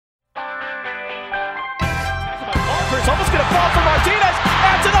Soccer's almost going to fall for Martinez.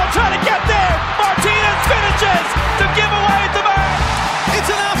 Antonov trying to get there. Martinez finishes to give away the match.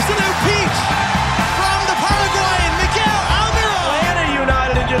 It's an absolute peach from the Paraguayan Miguel Almiron. Atlanta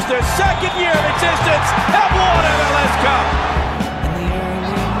United, in just their second year of existence, have won MLS Cup.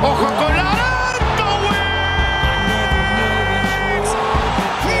 Ojo con la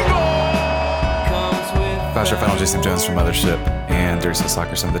Fast Final, Jason Jones from Mothership and Dirty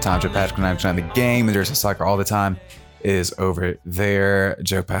Soccer some of the time. Joe Patrick and I have the game, and Dirty Soccer all the time is over there.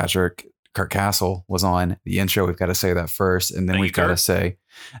 Joe Patrick, Kurt Castle was on the intro. We've got to say that first, and then we've got to say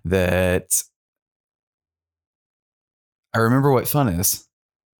that I remember what fun is.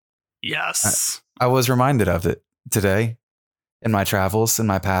 Yes. I was reminded of it today in my travels and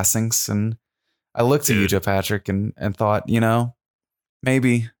my passings, and I looked at you, Joe Patrick, and thought,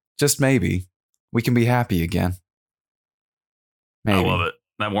 maybe, just maybe, we can be happy again. Maybe. I love it.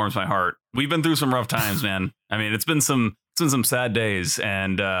 That warms my heart. We've been through some rough times, man. I mean, it's been some sad days,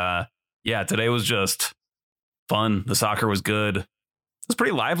 and today was just fun. The soccer was good. It was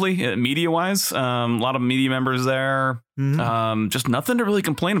pretty lively, media-wise. A lot of media members there. Mm-hmm. Just nothing to really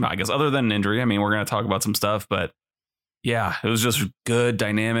complain about, I guess, other than an injury. I mean, we're going to talk about some stuff, but yeah, it was just good,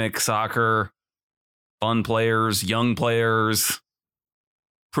 dynamic soccer, fun players, young players,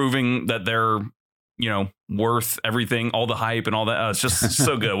 proving that they're worth everything, all the hype and all that. It's just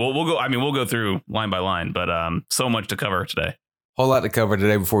so good. We'll go through line by line, but so much to cover today. Whole lot to cover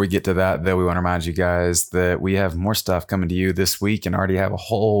today. Before we get to that, though, we want to remind you guys that we have more stuff coming to you this week and already have a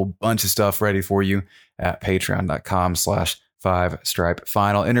whole bunch of stuff ready for you at patreon.com/5stripe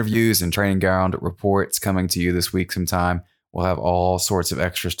final. Interviews and training ground reports coming to you this week sometime. We'll have all sorts of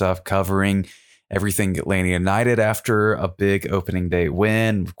extra stuff covering everything Atlanta United after a big opening day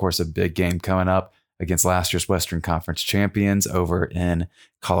win. Of course, a big game coming up against last year's Western Conference champions over in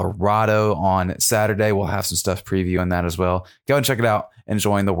Colorado on Saturday. We'll have some stuff previewing that as well. Go and check it out and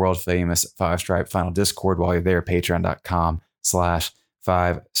join the world famous 5-Stripe Final Discord while you're there.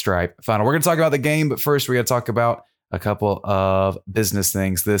 Patreon.com/5Stripe Final. We're going to talk about the game, but first we got to talk about a couple of business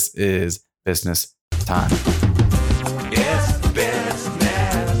things. This is business time. It's business.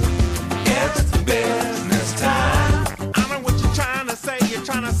 It's business time. I know what you're trying to say. You're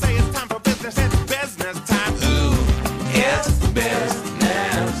trying to say it's time for business. It's business time. Ooh, it's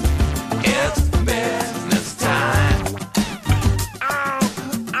business. It's business time.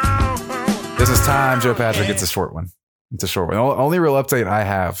 Business time, Joe Patrick. It's a short one. It's a short one. Only real update I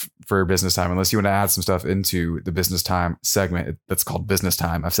have for business time, unless you want to add some stuff into the business time segment that's called business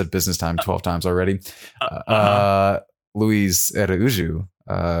time. I've said business time 12 times already. Luis Araujo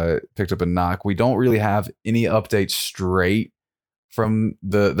picked up a knock. We don't really have any updates straight from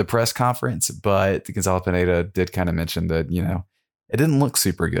the press conference, but Gonzalo Pineda did kind of mention that, it didn't look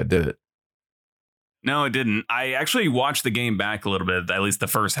super good, did it? No, it didn't. I actually watched the game back a little bit, at least the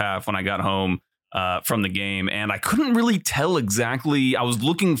first half when I got home from the game, and I couldn't really tell exactly. I was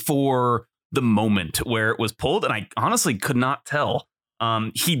looking for the moment where it was pulled, and I honestly could not tell.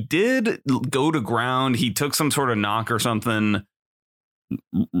 He did go to ground. He took some sort of knock or something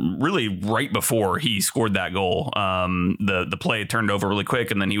really right before he scored that goal. The play turned over really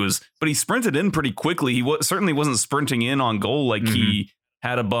quick, and then he sprinted in pretty quickly. He certainly wasn't sprinting in on goal like he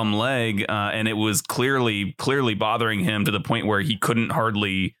had a bum leg, and it was clearly bothering him to the point where he couldn't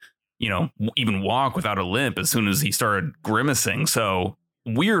hardly, even walk without a limp as soon as he started grimacing. So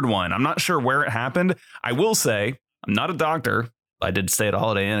weird one. I'm not sure where it happened. I will say I'm not a doctor. I did stay at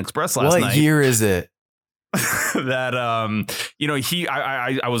Holiday Inn Express last night. What year is it? That I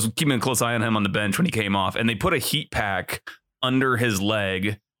was keeping a close eye on him on the bench when he came off, and they put a heat pack under his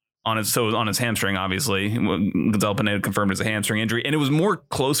leg on his hamstring. Obviously, Gonzalo Pineda confirmed it's a hamstring injury, and it was more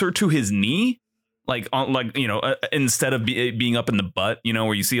closer to his knee, instead of being up in the butt,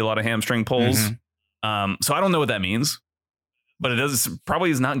 where you see a lot of hamstring pulls. So I don't know what that means, but probably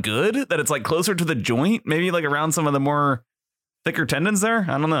is not good that it's like closer to the joint, maybe like around some of the more thicker tendons there.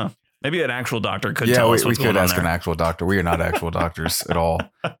 I don't know. Maybe an actual doctor could tell us what's going on. We could ask there. an actual doctor. We are not actual doctors at all.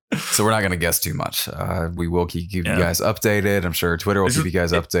 So we're not going to guess too much. We will keep you guys updated. I'm sure Twitter will keep you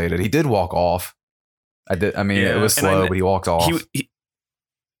guys updated. He did walk off. It was slow, but he walked off.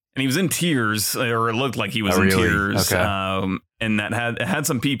 And he was in tears, or it looked like he was in tears. Okay. And that had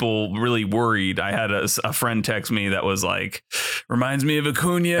some people really worried. I had a friend text me that was like, reminds me of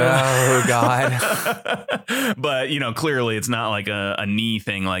Acuna. Oh, God. But, clearly it's not like a knee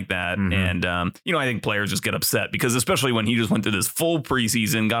thing like that. And, I think players just get upset because especially when he just went through this full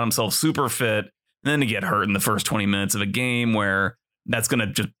preseason, got himself super fit, and then to get hurt in the first 20 minutes of a game where that's going to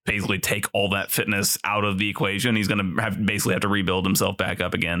just basically take all that fitness out of the equation. He's going to basically have to rebuild himself back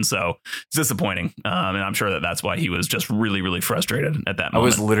up again. So it's disappointing. And I'm sure that's why he was just really, really frustrated at that moment. I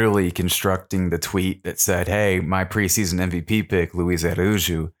was literally constructing the tweet that said, hey, my preseason MVP pick, Luis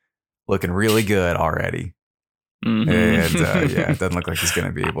Araujo, looking really good already. Mm-hmm. And it doesn't look like he's going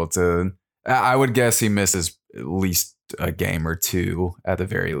to be able to. I would guess he misses at least a game or two at the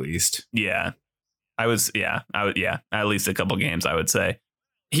very least. Yeah. At least a couple games, I would say.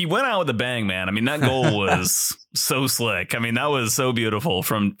 He went out with a bang, man. I mean, that goal was so slick. I mean, that was so beautiful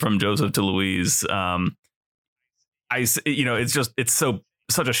from Joseph to Luis. It's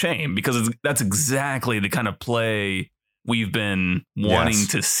such a shame because that's exactly the kind of play we've been wanting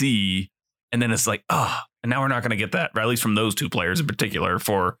to see. And then it's like, and now we're not going to get that, or at least from those two players in particular,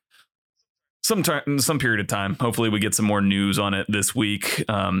 for some period of time. Hopefully we get some more news on it this week.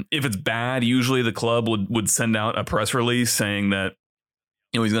 If it's bad, usually the club would send out a press release saying that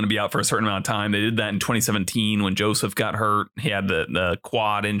he's going to be out for a certain amount of time. They did that in 2017 when Joseph got hurt. He had the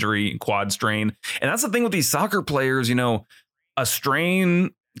quad injury, quad strain. And that's the thing with these soccer players, a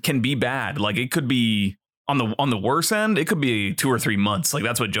strain can be bad. Like it could be on the worst end, it could be 2 or 3 months. Like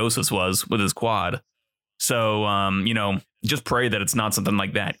that's what Joseph's was with his quad. So, just pray that it's not something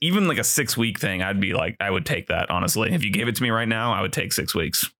like that. Even like a 6-week thing, I would take that, honestly. If you gave it to me right now, I would take 6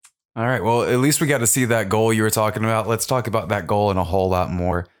 weeks. All right. Well, at least we got to see that goal you were talking about. Let's talk about that goal and a whole lot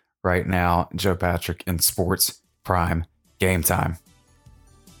more right now. Joe Patrick in Sports Prime Game Time.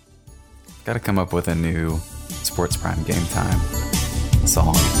 Got to come up with a new Sports Prime Game Time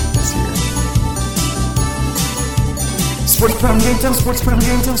song this year. Sports Prime Game Time, Sports Prime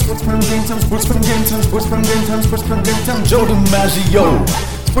Game Time, Sports Prime Game Time, Sports Prime Game Time, Sports Prime Game Time, Sports Prime Game Time, Joe DiMaggio.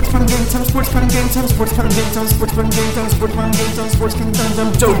 Sports Prime Game Time, Sports Prime Game Time, Sports Prime Game Time, Sports Prime Game Time, Sports Prime Game Time, Sports Prime Game Time,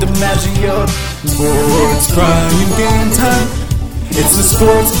 Joe DiMaggio. Sports Prime Game Time. It's the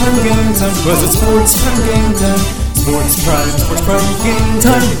Sports Prime Game Time, cause it's Sports Prime Game Time. Sports Prime Game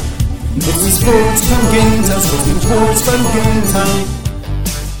Time. It's the Sports Prime Game Time, Sports Prime Game Time.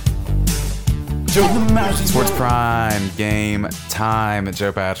 Sports Prime Game Time,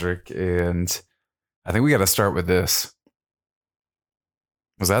 Joe Patrick, and I think we got to start with this.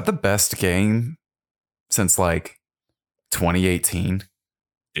 Was that the best game since like 2018?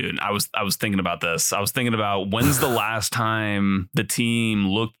 Dude, I was thinking about this. I was thinking about when's the last time the team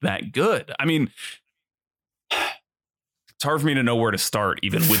looked that good? I mean, it's hard for me to know where to start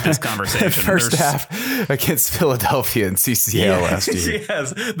even with this conversation. First half against Philadelphia and CCL last year.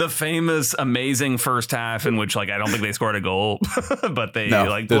 Yes, the famous, amazing first half in which I don't think they scored a goal, but they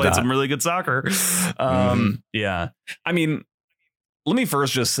played some really good soccer. Yeah, I mean, let me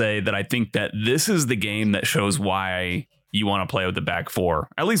first just say that I think that this is the game that shows why you want to play with the back four,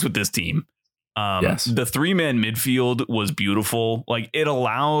 at least with this team. Yes. The 3-man midfield was beautiful. It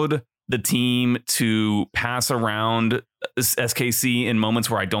allowed the team to pass around SKC in moments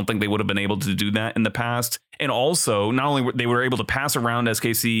where I don't think they would have been able to do that in the past. And also, not only were they able to pass around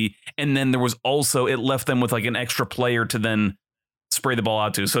SKC, and then there was also, it left them with an extra player to then spray the ball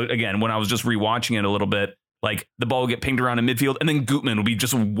out to. So again, when I was just rewatching it a little bit, the ball would get pinged around in midfield, and then Gutman would be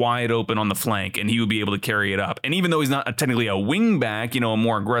just wide open on the flank, and he would be able to carry it up. And even though he's not technically a wing back, a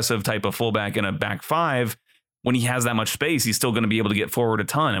more aggressive type of fullback in a back five, when he has that much space, he's still going to be able to get forward a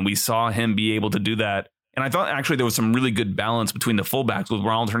ton. And we saw him be able to do that. And I thought actually there was some really good balance between the fullbacks, with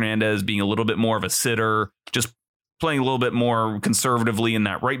Ronald Hernandez being a little bit more of a sitter, just playing a little bit more conservatively in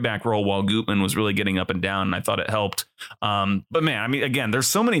that right back role, while Gutman was really getting up and down. And I thought it helped. But man, I mean, again, there's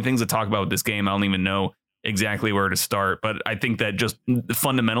so many things to talk about with this game. I don't even know exactly where to start, but I think that just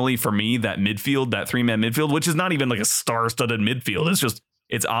fundamentally for me, that midfield, that 3-man midfield, which is not even a star-studded midfield,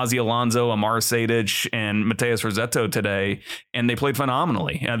 it's Ozzy Alonso, Amar Sejdic, and Mateus Rossetto today, and they played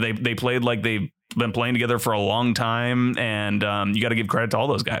phenomenally. They played like they've been playing together for a long time, and you got to give credit to all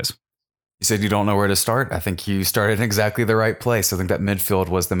those guys. You said you don't know where to start. I think you started in exactly the right place. I think that midfield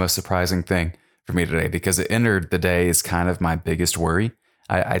was the most surprising thing for me today, because it entered the day as kind of my biggest worry.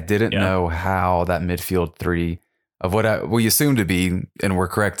 I didn't know how that midfield three of what we assumed to be, and we're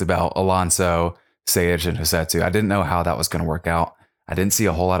correct about Alonso, Sejdic, and Rossetto. I didn't know how that was going to work out. I didn't see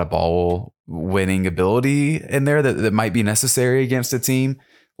a whole lot of ball winning ability in there that might be necessary against a team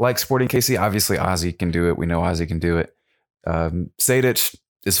like Sporting KC. Obviously, Ozzy can do it. We know Ozzy can do it. Sejdic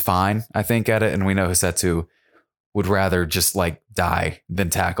is fine, I think, at it. And we know Rossetto would rather just die than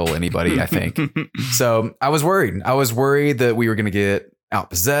tackle anybody, I think. So I was worried. I was worried that we were going to get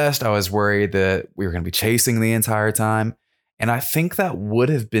outpossessed. I was worried that we were going to be chasing the entire time. And I think that would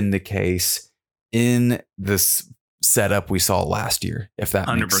have been the case in this setup we saw last year, if that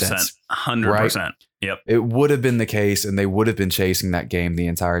makes sense. 100%. Yep. It would have been the case, and they would have been chasing that game the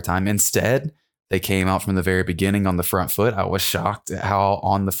entire time. Instead, they came out from the very beginning on the front foot. I was shocked at how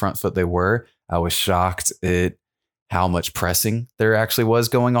on the front foot they were. I was shocked at how much pressing there actually was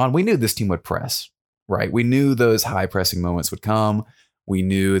going on. We knew this team would press, right? We knew those high pressing moments would come. We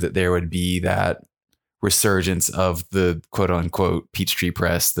knew that there would be that resurgence of the quote unquote Peachtree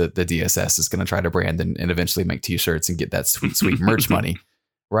press that the DSS is going to try to brand and eventually make t-shirts and get that sweet merch money,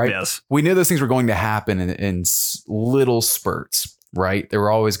 right? Yes. We knew those things were going to happen in little spurts, right? There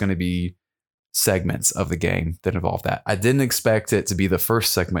were always going to be segments of the game that involved that. I didn't expect it to be the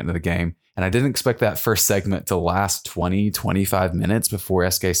first segment of the game, and I didn't expect that first segment to last 20, 25 minutes before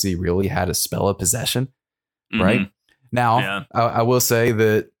SKC really had a spell of possession, right? Now, I will say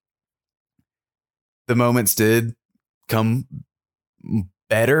that the moments did come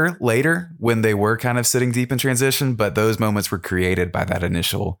better later when they were kind of sitting deep in transition, but those moments were created by that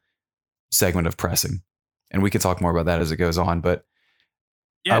initial segment of pressing. And we can talk more about that as it goes on, but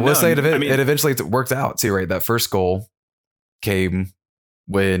I will say it eventually worked out too, right? That first goal came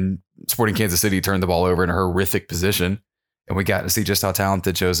when Sporting Kansas City turned the ball over in a horrific position, and we got to see just how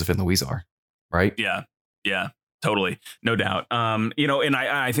talented Joseph and Luis are, right? Yeah, totally. No doubt. And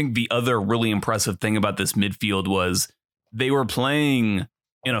I think the other really impressive thing about this midfield was they were playing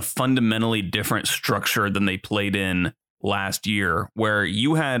in a fundamentally different structure than they played in last year, where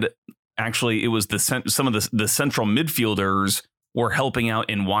you had actually, it was some of the central midfielders were helping out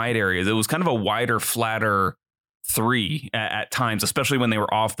in wide areas. It was kind of a wider, flatter three at times, especially when they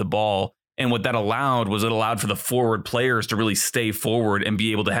were off the ball. And what that allowed was it allowed for the forward players to really stay forward and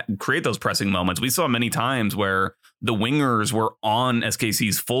be able to create those pressing moments. We saw many times where the wingers were on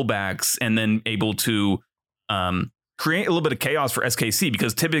SKC's fullbacks and then able to create a little bit of chaos for SKC,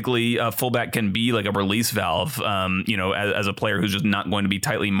 because typically a fullback can be like a release valve, as a player who's just not going to be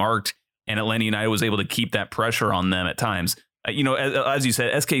tightly marked. And Atlanta United was able to keep that pressure on them at times. As you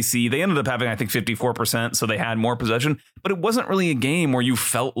said, SKC, they ended up having, I think, 54%. So they had more possession, but it wasn't really a game where you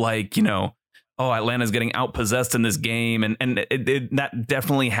felt like, Atlanta's getting outpossessed in this game. And that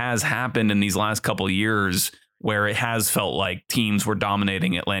definitely has happened in these last couple of years, where it has felt like teams were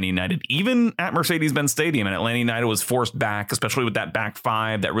dominating Atlanta United, even at Mercedes-Benz Stadium. And Atlanta United was forced back, especially with that back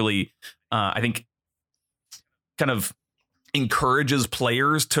five that really, I think, kind of encourages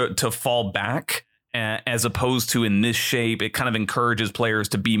players to fall back. As opposed to in this shape, it kind of encourages players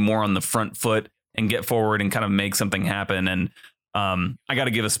to be more on the front foot and get forward and kind of make something happen. And I got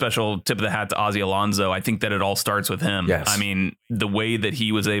to give a special tip of the hat to Ozzie Alonso. I think that it all starts with him. Yes. I mean, the way that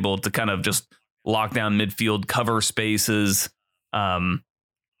he was able to kind of just lock down midfield, cover spaces. Everyone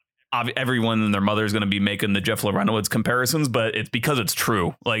and their mother is going to be making the Jeff Larentowicz comparisons, but it's because it's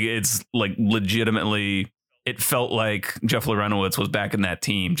true. Like, it's like legitimately. It felt like Jeff Larentowicz was back in that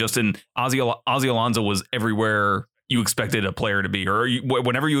team. Just in Ozzie Alonso was everywhere you expected a player to be, or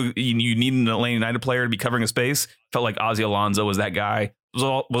whenever you need an Atlanta United player to be covering a space, felt like Ozzie Alonso was that guy.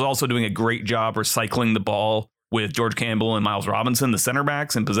 Was also doing a great job recycling the ball with George Campbell and Miles Robinson, the center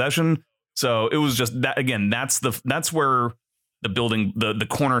backs, in possession. So it was just that, again, that's where the building, the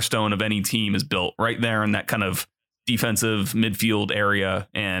cornerstone of any team is built, right there in that kind of defensive midfield area,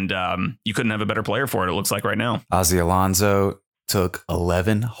 and you couldn't have a better player for it. It looks like right now. Ozzie Alonso took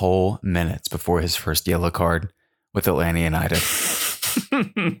 11 whole minutes before his first yellow card with Atlanta United.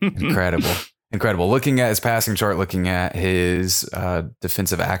 Incredible. Looking at his passing chart, looking at his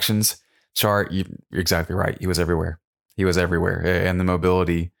defensive actions chart, you're exactly right. He was everywhere. And the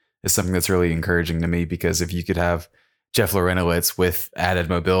mobility is something that's really encouraging to me, because if you could have Jeff Larentowicz with added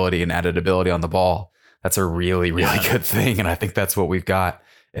mobility and added ability on the ball, that's a really, really good thing. And I think that's what we've got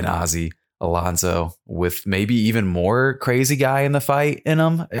in Ozzie Alonso, with maybe even more crazy guy in the fight in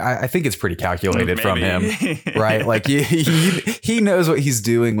him. I think it's pretty calculated from him, right? Like he knows what he's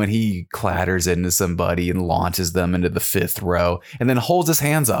doing when he clatters into somebody and launches them into the fifth row and then holds his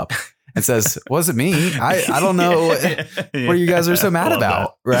hands up and says, wasn't me. I don't know what you guys are so mad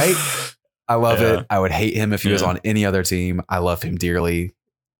about, right? I love it. I would hate him if he was on any other team. I love him dearly.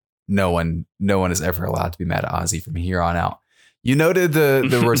 No one is ever allowed to be mad at Ozzie from here on out. You noted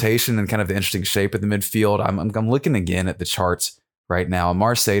the rotation and kind of the interesting shape of the midfield. I'm looking again at the charts right now.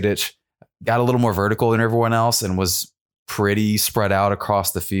 Mar Sejdic got a little more vertical than everyone else and was pretty spread out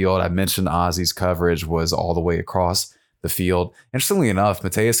across the field. I mentioned Ozzie's coverage was all the way across the field. Interestingly enough,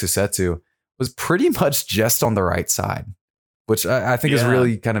 Mateus Husetu was pretty much just on the right side, which I think is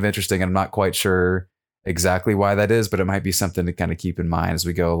really kind of interesting. I'm not quite sure exactly why that is, but it might be something to kind of keep in mind as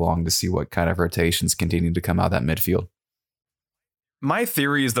we go along to see what kind of rotations continue to come out of that midfield. My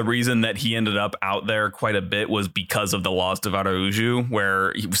theory is the reason that he ended up out there quite a bit was because of the loss of Araujo,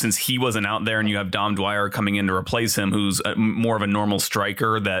 where since he wasn't out there and you have Dom Dwyer coming in to replace him, who's more of a normal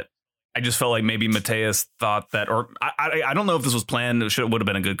striker, that I just felt like maybe Mateus thought that, or I don't know if this was planned. It would have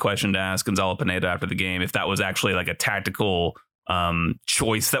been a good question to ask Gonzalo Pineda after the game, if that was actually like a tactical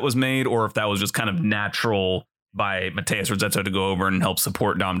choice that was made, or if that was just kind of natural by Mateus Rossetto to go over and help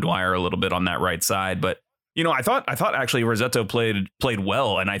support Dom Dwyer a little bit on that right side. But I thought actually Rossetto played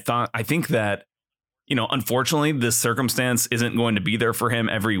well, and I think that unfortunately this circumstance isn't going to be there for him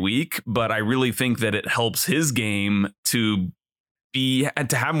every week, but I really think that it helps his game to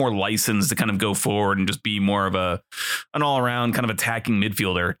have more license to kind of go forward and just be more of an all around kind of attacking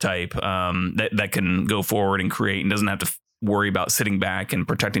midfielder type that can go forward and create and doesn't have to worry about sitting back and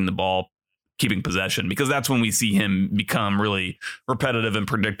protecting the ball, keeping possession, because that's when we see him become really repetitive and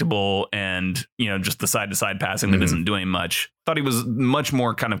predictable and, just the side to side passing that isn't doing much. Thought he was much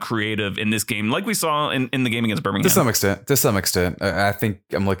more kind of creative in this game, like we saw in the game against Birmingham. To some extent. I think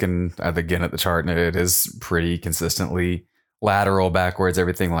I'm looking again at the chart and it is pretty consistently lateral, backwards,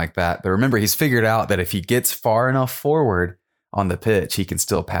 everything like that. But remember, he's figured out that if he gets far enough forward on the pitch, he can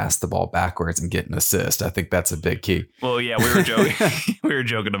still pass the ball backwards and get an assist. I think that's a big key. Well, yeah, we were joking. We were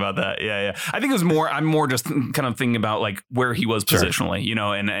joking about that. Yeah. I think it was I'm more just kind of thinking about like where he was positionally,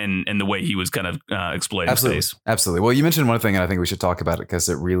 and the way he was kind of exploiting space. Absolutely. Well, you mentioned one thing, and I think we should talk about it because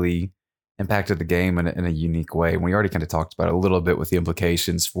it really impacted the game in a unique way. And we already kind of talked about it a little bit with the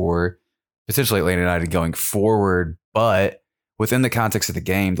implications for potentially Atlanta United going forward. But within the context of the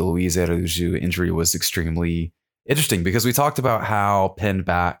game, the Luis Araujo injury was extremely interesting because we talked about how pinned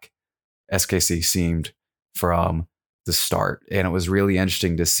back SKC seemed from the start. And it was really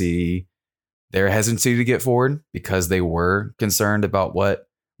interesting to see their hesitancy to get forward because they were concerned about what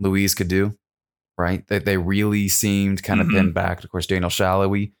Luis could do, right? They really seemed kind of pinned back. Of course, Daniel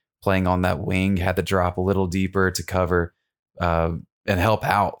Shallowy playing on that wing had to drop a little deeper to cover and help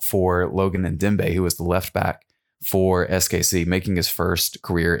out for Logan Ndembe, who was the left back for SKC, making his first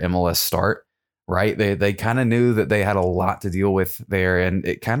career MLS start. Right. They kind of knew that they had a lot to deal with there, and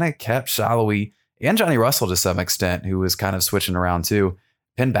it kind of kept Shallowy and Johnny Russell to some extent, who was kind of switching around too,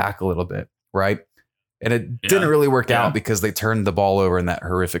 pinned back a little bit. Right. And it didn't really work out because they turned the ball over in that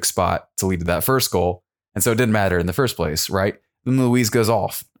horrific spot to lead to that first goal. And so it didn't matter in the first place. Right. Then Luis goes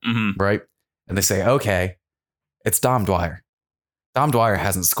off. Right. And they say, OK, it's Dom Dwyer. Dom Dwyer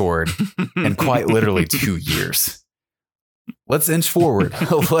hasn't scored in quite literally 2 years. Let's inch forward.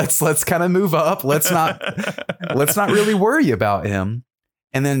 let's kind of move up. Let's not really worry about him.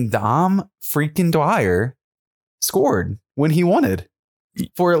 And then Dom freaking Dwyer scored when he wanted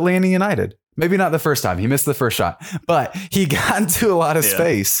for Atlanta United. Maybe not the first time. He missed the first shot, but he got into a lot of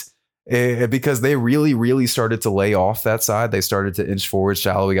space because they really, really started to lay off that side. They started to inch forward.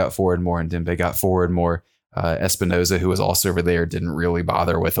 Shallowy got forward more and Ndembe got forward more. Espinoza, who was also over there, didn't really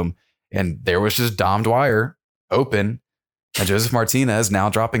bother with him. And there was just Dom Dwyer open. And Joseph Martinez now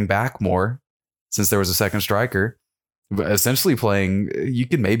dropping back more since there was a second striker, but essentially playing, you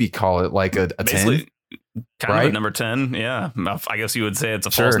could maybe call it like a 10. Kind of a number 10. Yeah. I guess you would say it's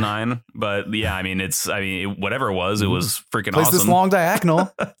a false 9, but yeah, whatever it was freaking awesome. Plays this long diagonal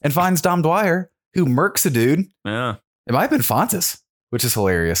and finds Dom Dwyer, who murks a dude. Yeah. It might have been Fontes, which is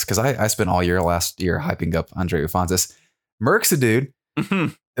hilarious because I spent all last year hyping up Andre Fontes. Murks a dude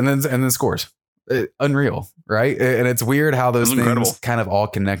and then scores. Unreal, right? And it's weird how those things kind of all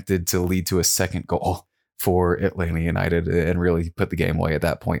connected to lead to a second goal for Atlanta United and really put the game away at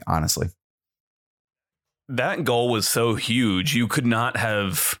that point, honestly. That goal was so huge. You could not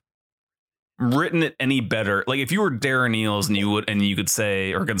have written it any better. Like if you were Darren Eales and you could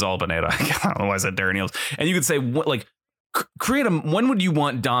say, or Gonzalo Pineda, I don't know why I said Darren Eales, and you could say what, like, when would you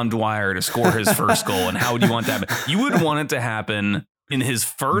want Dom Dwyer to score his first goal and how would you want that? You would want it to happen in his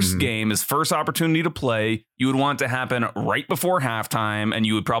first game, his first opportunity to play. You would want it to happen right before halftime, and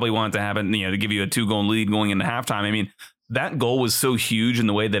you would probably want it to happen, to give you a 2-goal lead going into halftime. I mean, that goal was so huge in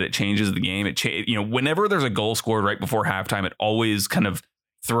the way that it changes the game. Whenever there's a goal scored right before halftime, it always kind of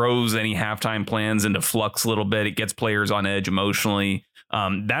throws any halftime plans into flux a little bit. It gets players on edge emotionally.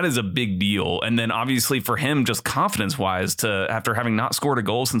 That is a big deal. And then obviously for him, just confidence wise, after having not scored a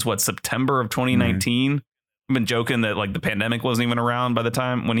goal since September of 2019. I've been joking that like the pandemic wasn't even around by the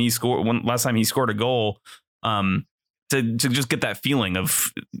time last time he scored a goal, to just get that feeling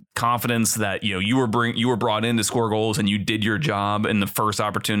of confidence that, you were brought in to score goals and you did your job in the first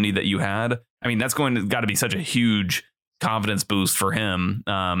opportunity that you had. I mean, that's got to be such a huge confidence boost for him.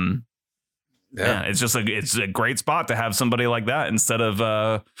 It's just it's a great spot to have somebody like that instead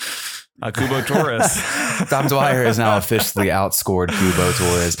of Kubo Torres. Dom Dwyer has now officially outscored Kubo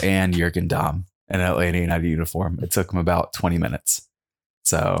Torres and Jurgen Damm in an Atlanta United uniform. It took him about 20 minutes.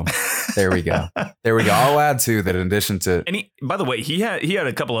 So there we go. There we go. I'll add too that in addition to, and by the way, he had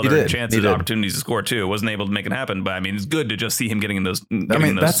a couple other chances and opportunities to score too. Wasn't able to make it happen, but I mean, it's good to just see him getting in those.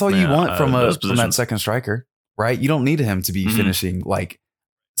 That's all you want from that second striker, right? You don't need him to be finishing like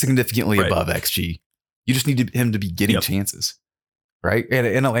significantly above XG. You just need him to be getting chances, right? And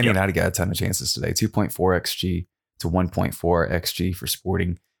Atlanta United got a ton of chances today. 2.4 XG to 1.4 XG for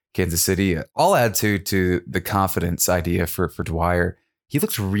Sporting Kansas City. I'll add to the confidence idea for Dwyer. He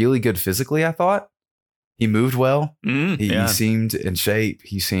looked really good physically, I thought. He moved well. He seemed in shape.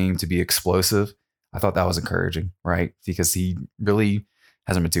 He seemed to be explosive. I thought that was encouraging, right? Because he really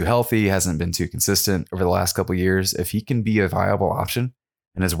hasn't been too healthy, hasn't been too consistent over the last couple of years. If he can be a viable option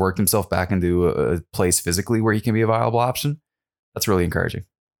and has worked himself back into a place physically where he can be a viable option, that's really encouraging.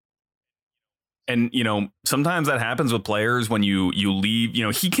 And, you know, sometimes that happens with players when you leave. You know,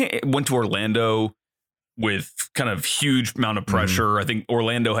 he went to Orlando with kind of huge amount of pressure. I think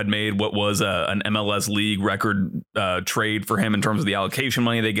Orlando had made what was an MLS league record trade for him in terms of the allocation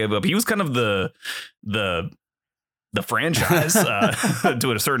money they gave up. He was kind of the franchise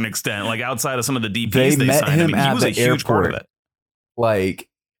to a certain extent, like outside of some of the DPs they met signed. him at the airport. Like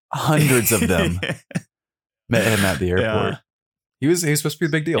hundreds of them met him at the airport. Yeah. He was supposed to be a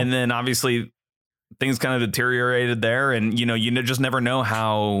big deal. And then obviously things kind of deteriorated there. And, you know, you just never know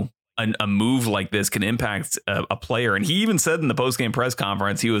how a move like this can impact a player. And he even said in the post-game press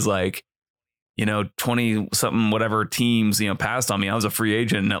conference, he was like, you know, 20 something, whatever teams, you know, passed on me. I was a free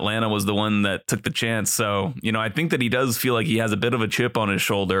agent and Atlanta was the one that took the chance. So, you know, I think that he does feel like he has a bit of a chip on his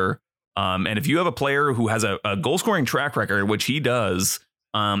shoulder. And if you have a player who has a goal scoring track record, which he does,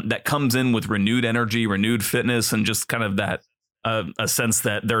 that comes in with renewed energy, renewed fitness, and just kind of that a sense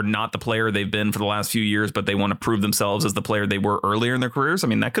that they're not the player they've been for the last few years, but they want to prove themselves as the player they were earlier in their careers. I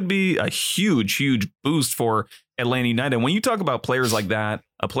mean, that could be a huge, huge boost for Atlanta United. When you talk about players like that,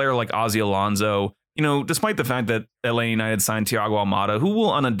 a player like Ozzy Alonso, you know, despite the fact that Atlanta United signed Thiago Almada, who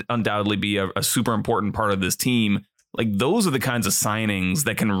will undoubtedly be a super important part of this team, like those are the kinds of signings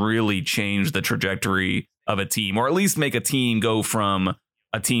that can really change the trajectory of a team, or at least make a team go from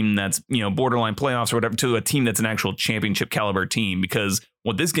a team that's, you know, borderline playoffs or whatever to a team that's an actual championship caliber team. Because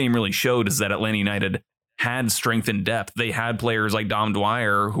what this game really showed is that Atlanta United had strength and depth. They had players like Dom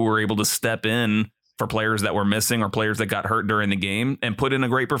Dwyer who were able to step in for players that were missing or players that got hurt during the game and put in a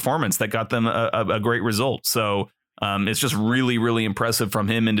great performance that got them a great result. So it's just really, really impressive from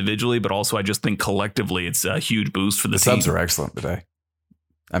him individually, but also I just think collectively it's a huge boost for the team. Subs are excellent today.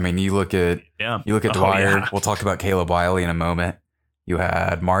 I mean, you look at Dwyer. Yeah. We'll talk about Caleb Wiley in a moment. You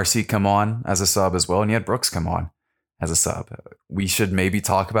had Marcy come on as a sub as well, and you had Brooks come on as a sub. We should maybe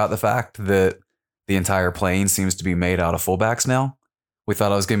talk about the fact that the entire plane seems to be made out of fullbacks now. We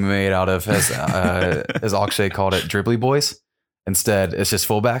thought it was going to be made out of, as Akshay called it, dribbly boys. Instead, it's just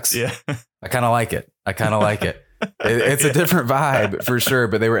fullbacks. Yeah, I kind of like it. It's a different vibe for sure,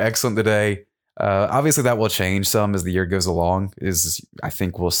 but they were excellent today. Obviously, that will change some as the year goes along. I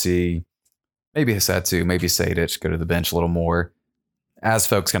think we'll see maybe Hasetsu, maybe Sadic go to the bench a little more as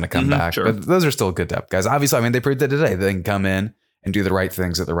folks kind of come back. Sure. But those are still good depth guys. Obviously, I mean, they proved it today. They can come in and do the right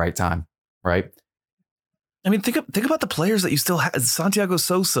things at the right time, right? I mean, think about the players that you still have: Santiago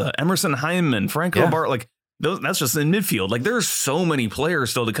Sosa, Emerson Hyndman, Franco Bart. Like that's just in midfield. Like there's so many players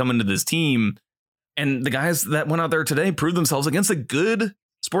still to come into this team, and the guys that went out there today proved themselves against a good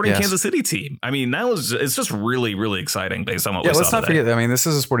Sporting Kansas City team. I mean, it's just really, really exciting based on what we saw. Let's not forget. I mean, this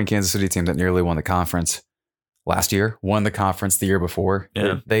is a Sporting Kansas City team that nearly won the conference last year, won the conference the year before.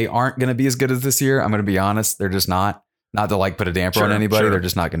 Yeah. They aren't going to be as good as this year. I'm going to be honest. They're just not to like put a damper on anybody. They're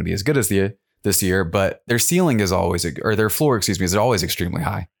just not going to be as good as this year, but their ceiling is always, or their floor, is always extremely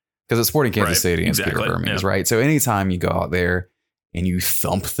high because it's Sporting Kansas City and Peter Vermes, right? So anytime you go out there and you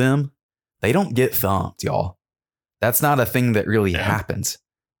thump them, they don't get thumped, y'all. That's not a thing that really happens.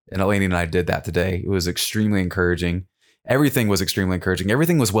 And Atlanta United did that today. It was extremely encouraging. Everything was extremely encouraging.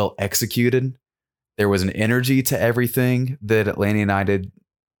 Everything was well executed. There was an energy to everything that Atlanta United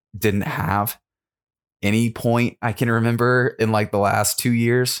didn't have any point I can remember in like the last 2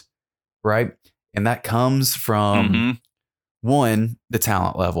 years, right? And that comes from one, the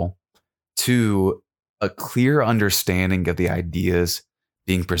talent level, two, a clear understanding of the ideas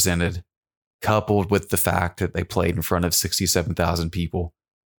being presented, coupled with the fact that they played in front of 67,000 people,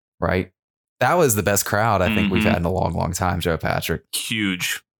 right? That was the best crowd I think we've had in a long, long time, Joe Patrick.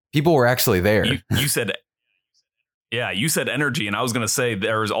 Huge. People were actually there. You said energy, and I was going to say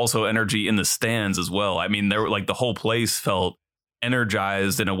there was also energy in the stands as well. I mean, there were like the whole place felt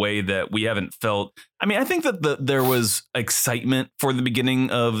energized in a way that we haven't felt. I mean, I think that there was excitement for the beginning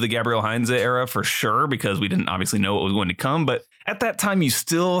of the Gabriel Heinze era for sure, because we didn't obviously know what was going to come. But at that time, you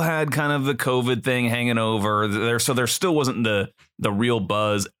still had kind of the COVID thing hanging over there. So there still wasn't the real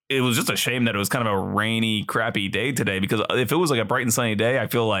buzz. It was just a shame that it was kind of a rainy, crappy day today, because if it was like a bright and sunny day, I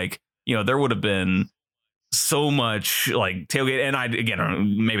feel like, there would have been so much like tailgate.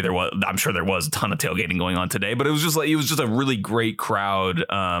 And maybe there was, I'm sure there was a ton of tailgating going on today, but it was just a really great crowd.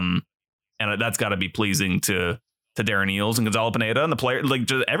 And that's got to be pleasing to Darren Eales and Gonzalo Pineda and the player, like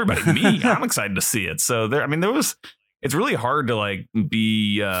just everybody. Me, I'm excited to see it. So it's really hard to like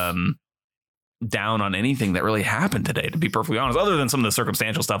be down on anything that really happened today, to be perfectly honest, other than some of the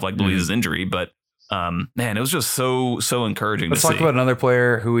circumstantial stuff like Luis's injury. But man, it was just so encouraging. Let's to talk see. about another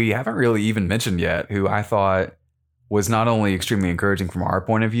player who we haven't really even mentioned yet, who I thought was not only extremely encouraging from our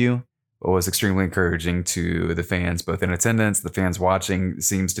point of view, but was extremely encouraging to the fans, both in attendance, the fans watching.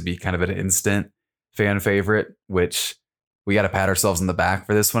 Seems to be kind of an instant fan favorite, which we got to pat ourselves in the back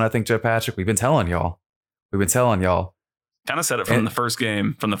for this one. I think, Joe Patrick, we've been telling y'all. Kind of said it from the first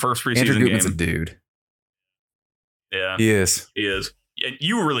game, from the first preseason Andrew Gutman's game. a dude. Yeah, He is.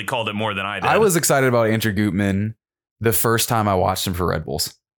 You really called it more than I did. I was excited about Andrew Gutman the first time I watched him for Red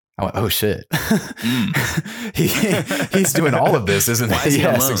Bulls. I went, oh shit. He's doing all of this, isn't Why he? is he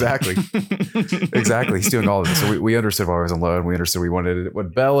on Yes, loan? exactly. Exactly. He's doing all of this. So we understood why he was on loan. We understood we wanted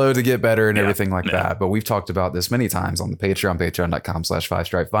Bello to get better and everything like that. But we've talked about this many times on the Patreon,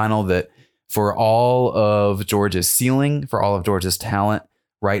 patreon.com/5stripe final, that for all of Georgia's ceiling, for all of Georgia's talent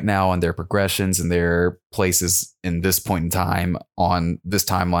right now and their progressions and their places in this point in time on this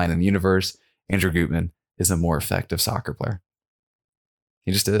timeline in the universe, Andrew Gutman is a more effective soccer player.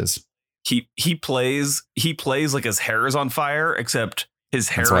 He just is. He plays like his hair is on fire, except his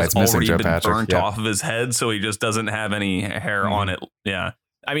hair That's why has it's missing, already Joe been Patrick. burnt Yeah. off of his head, so he just doesn't have any hair on it. Yeah.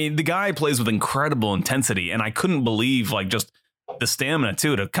 I mean, the guy plays with incredible intensity, and I couldn't believe like just the stamina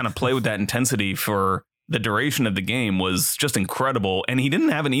too to kind of play with that intensity for the duration of the game was just incredible. And he didn't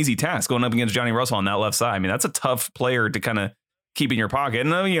have an easy task going up against Johnny Russell on that left side. I mean, that's a tough player to kind of keep in your pocket.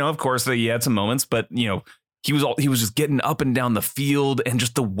 And of course, he had some moments, but he was just getting up and down the field, and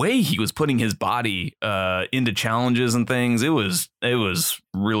just the way he was putting his body into challenges and things. It was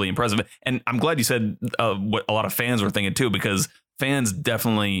really impressive. And I'm glad you said what a lot of fans were thinking too, because fans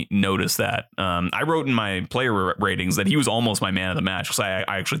definitely noticed that. I wrote in my player ratings that he was almost my man of the match, because I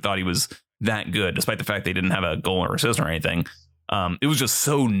actually thought he was that good, despite the fact they didn't have a goal or assist or anything. It was just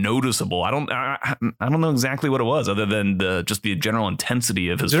so noticeable. I don't know exactly what it was, other than the general intensity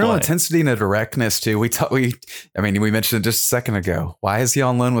of his general play. intensity and a directness too. We mentioned it just a second ago. Why is he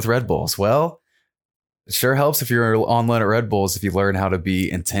on loan with Red Bulls? Well, it sure helps if you're on loan at Red Bulls, if you learn how to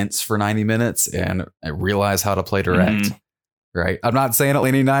be intense for 90 minutes and realize how to play direct. Mhm. Right. I'm not saying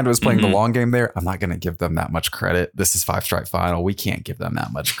Atlanta United was playing Mhm. the long game there. I'm not going to give them that much credit. This is 5-stripe final. We can't give them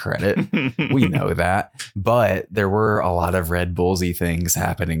that much credit. We know that. But there were a lot of Red Bullsy things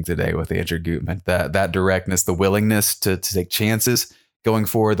happening today with Andrew Gutman. That directness, the willingness to take chances going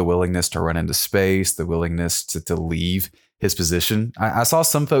forward, the willingness to run into space, the willingness to leave his position. I saw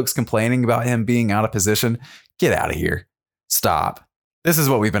some folks complaining about him being out of position. Get out of here. Stop. This is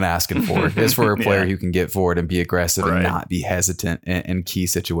what we've been asking for. Is for a player who can get forward and be aggressive and not be hesitant in key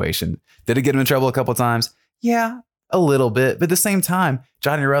situation. Did it get him in trouble a couple of times? Yeah, a little bit. But at the same time,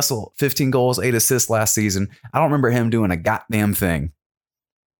 Johnny Russell, 15 goals, 8 assists last season. I don't remember him doing a goddamn thing.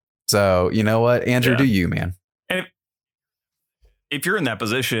 So, you know what? Andrew, do you, man? And if you're in that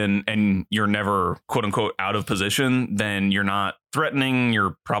position and you're never, quote unquote, out of position, then you're not threatening.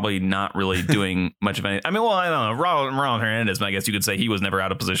 You're probably not really doing much of anything. I mean, well, I don't know. Ron Hernandez, I guess you could say he was never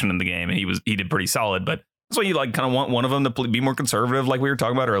out of position in the game, and he did pretty solid. But that's why you like kind of want one of them to be more conservative, like we were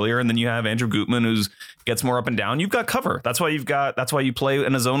talking about earlier. And then you have Andrew Gutman, who gets more up and down. You've got cover. That's why you play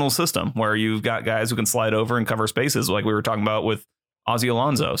in a zonal system where you've got guys who can slide over and cover spaces, like we were talking about with Ozzy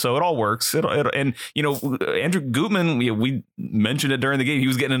Alonso. So it all works. And Andrew Gutman, we mentioned it during the game. He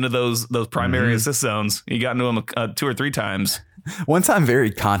was getting into those primary assist zones. He got into them 2 or 3 times. One time, very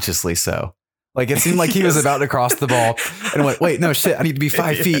consciously so. Like it seemed like he was about to cross the ball and went, wait, no shit, I need to be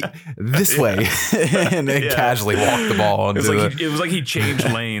 5 feet this way, and then casually walked the ball onto it was like he changed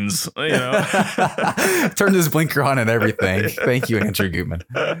lanes. Turned his blinker on and everything. Thank you, Andrew Gutman.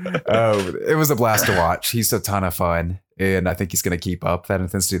 It was a blast to watch. He's a ton of fun, and I think he's going to keep up that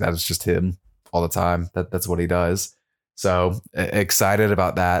intensity. That is just him all the time. That's what he does. So excited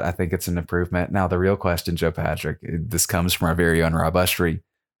about that. I think it's an improvement. Now, the real question, Joe Patrick, this comes from our very own Rob Ustry,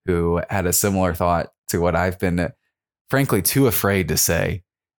 who had a similar thought to what I've been, frankly, too afraid to say,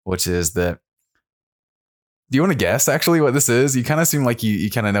 which is that Do you want to guess actually what this is? You kind of seem like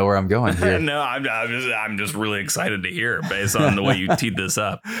you kind of know where I'm going here. No, I'm just really excited to hear based on the way you teed this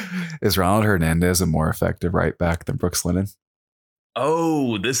up. Is Ronald Hernandez a more effective right back than Brooks Lennon?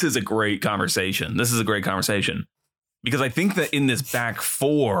 Oh, this is a great conversation. Because I think that in this back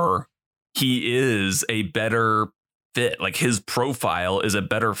four, he is a better fit. Like his profile is a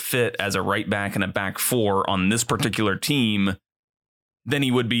better fit as a right back and a back four on this particular team than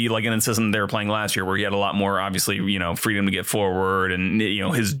he would be like in a system they were playing last year, where he had a lot more, obviously, freedom to get forward. And,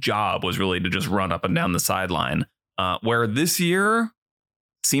 his job was really to just run up and down the sideline. Where this year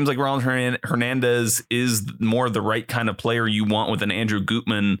seems like Ronald Hernandez is more the right kind of player you want with an Andrew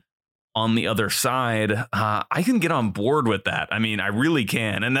Gutman on the other side. I can get on board with that. I mean, I really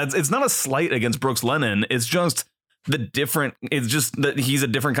can. And it's not a slight against Brooks Lennon. It's just that he's a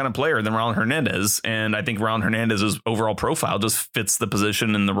different kind of player than Ronald Hernandez. And I think Ronald Hernandez's overall profile just fits the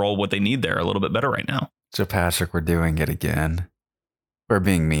position and the role, what they need there a little bit better right now. So Patrick, we're doing it again. We're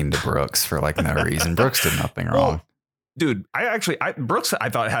being mean to Brooks for like no reason. Brooks did nothing wrong. Dude, Brooks, I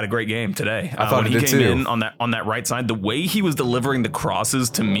thought had a great game today. I thought when he came too. in on that right side, the way he was delivering the crosses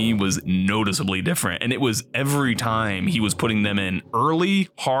to me was noticeably different. And it was every time he was putting them in early,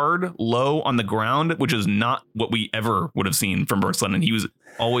 hard, low on the ground, which is not what we ever would have seen from Brooks Lennon. He was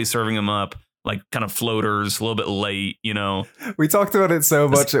always serving them up like kind of floaters, a little bit late, We talked about it so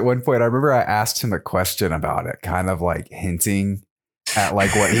much at one point. I remember I asked him a question about it, kind of like hinting at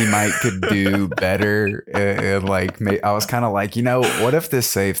like what he could do better. And like, I was kind of like, what if this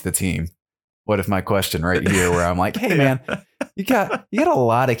saves the team? What if my question right here where I'm like, hey man, you got a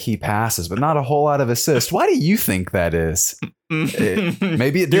lot of key passes, but not a whole lot of assists. Why do you think that is?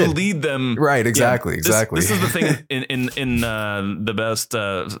 Maybe it did. You lead them. Right. Exactly. Yeah, exactly. This is the thing in the best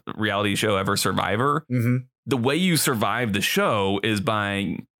reality show ever, Survivor. Mm-hmm. The way you survive the show is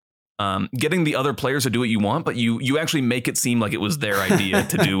by getting the other players to do what you want, but you actually make it seem like it was their idea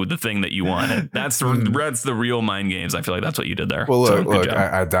to do the thing that you wanted. That's the real mind games. I feel like that's what you did there. Well, look,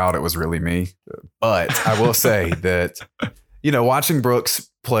 I doubt it was really me, but I will say that, watching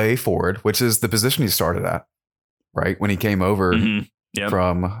Brooks play forward, which is the position he started at, right? When he came over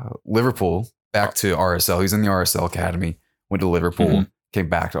from Liverpool back to RSL, he's in the RSL Academy, went to Liverpool, came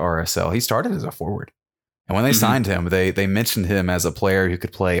back to RSL. He started as a forward. And when they signed him, they mentioned him as a player who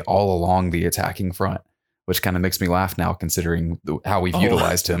could play all along the attacking front, which kind of makes me laugh now considering how we've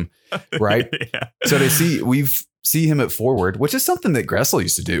utilized him, right? Yeah. So we see him at forward, which is something that Gressel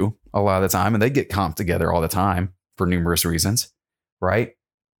used to do a lot of the time, and they get comped together all the time for numerous reasons, right?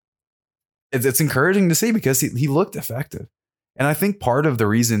 It's encouraging to see because he looked effective. And I think part of the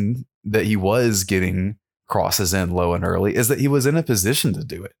reason that he was getting crosses in low and early is that he was in a position to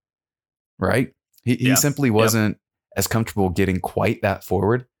do it, right? He simply wasn't as comfortable getting quite that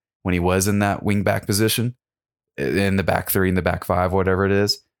forward when he was in that wing back position in the back three, in the back five, whatever it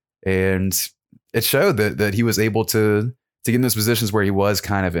is. And it showed that he was able to get in those positions where he was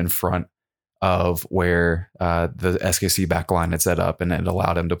kind of in front of where the SKC back line had set up, and it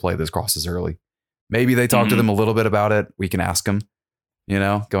allowed him to play those crosses early. Maybe they talked to them a little bit about it. We can ask him,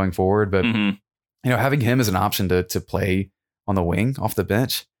 going forward. But, having him as an option to play on the wing off the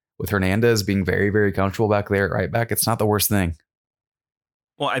bench, with Hernandez being very, very comfortable back there at right back, it's not the worst thing.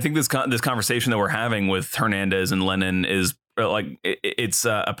 Well, I think this conversation that we're having with Hernandez and Lennon is it's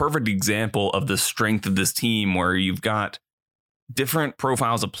a perfect example of the strength of this team, where you've got different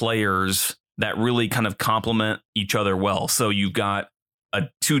profiles of players that really kind of complement each other well. So you've got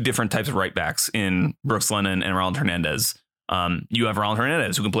two different types of right backs in Brooks Lennon and Ronald Hernandez. You have Ronald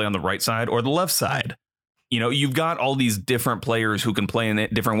Hernandez, who can play on the right side or the left side. You've got all these different players who can play in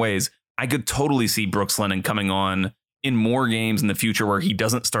different ways. I could totally see Brooks Lennon coming on in more games in the future where he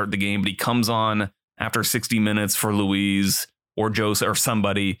doesn't start the game, but he comes on after 60 minutes for Luis or Jose or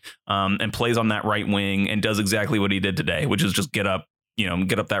somebody, and plays on that right wing and does exactly what he did today, which is just get up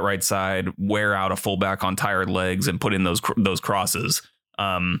that right side, wear out a fullback on tired legs, and put in those crosses.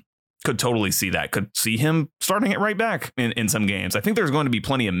 Could totally see that. Could see him starting it right back in some games. I think there's going to be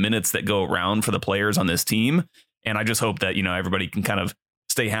plenty of minutes that go around for the players on this team. And I just hope that, everybody can kind of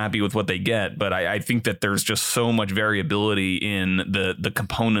stay happy with what they get. But I think that there's just so much variability in the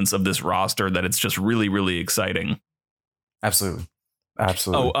components of this roster that it's just really, really exciting. Absolutely.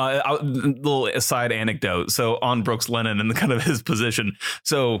 Absolutely. Oh, little aside anecdote. So on Brooks Lennon and kind of his position.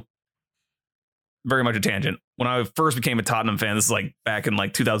 So very much a tangent. When I first became a Tottenham fan, this is like back in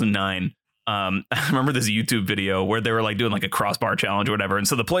like 2009. I remember this YouTube video where they were like doing like a crossbar challenge or whatever. And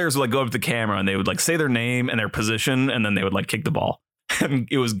so the players would like go up to the camera and they would like say their name and their position, and then they would like kick the ball. And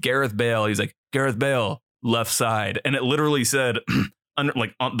it was Gareth Bale. He's like, Gareth Bale, left side. And it literally said under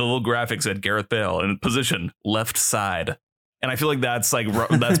like on the little graphic said Gareth Bale in position left side, and I feel like that's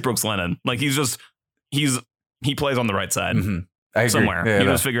that's Brooks Lennon. Like he plays on the right side I agree. somewhere. Yeah, You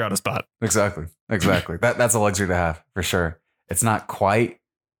just figure out a spot. Exactly. That's a luxury to have for sure. It's not quite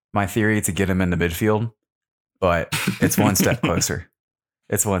my theory to get him into midfield, but it's one step closer.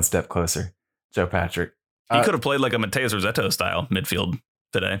 It's one step closer. Joe Patrick. He could have played like a Mateus Rossetto style midfield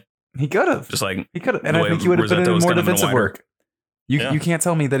today. He could have. Just like He could have. And the I way think he would have put Rossetto in was more kind of in a defensive wider- work. Yeah. You can't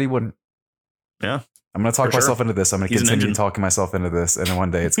tell me that he wouldn't. Yeah. I'm going to talk For myself sure. into this. I'm going to He's an continue engine. talking myself into this. And then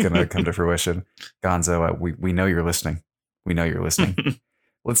one day it's going to come to fruition. Gonzo, we know you're listening. We know you're listening.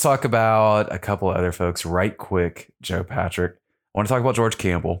 Let's talk about a couple of other folks right quick. Joe Patrick. I want to talk about George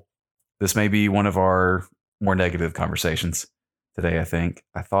Campbell. This may be one of our more negative conversations today, I think.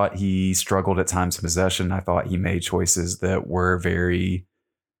 I thought he struggled at times in possession. I thought he made choices that were very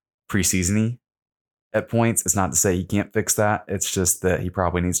preseason-y at points. It's not to say he can't fix that. It's just that he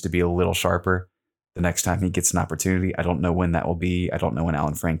probably needs to be a little sharper the next time he gets an opportunity. I don't know when that will be. I don't know when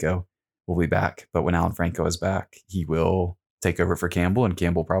Alan Franco will be back. But when Alan Franco is back, he will take over for Campbell, and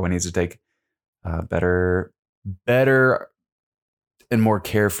Campbell probably needs to take better and more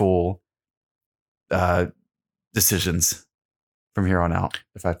careful decisions from here on out,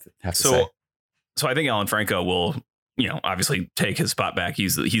 if I have to say. So I think Alan Franco will, obviously take his spot back.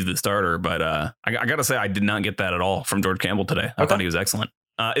 He's the starter, but I got to say I did not get that at all from George Campbell today. I thought he was excellent.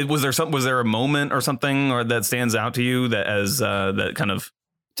 Was there a moment or something or that stands out to you that as that kind of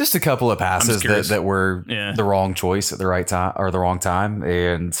Just a couple of passes that were Yeah. the wrong choice at the right time or the wrong time,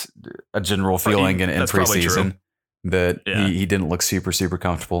 and a general feeling in that's probably preseason that Yeah. he didn't look super, super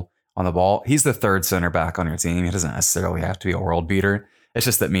comfortable on the ball. He's the third center back on your team. He doesn't necessarily have to be a world beater. It's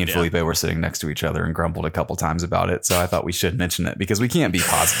just that me and Yeah. Felipe were sitting next to each other and grumbled a couple times about it. So I thought we should mention it because we can't be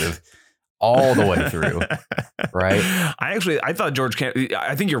positive all the way through. Right? I thought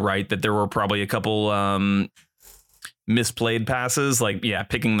I think you're right that there were probably a couple misplayed passes, like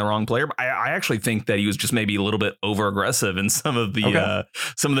picking the wrong player. But I actually think that he was just maybe a little bit over aggressive in some of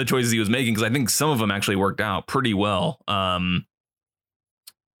the choices he was making, because I think some of them actually worked out pretty well.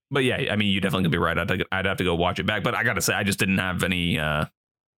 But yeah, I mean, you definitely could be right. I'd have to go watch it back. But I got to say, I just didn't have any.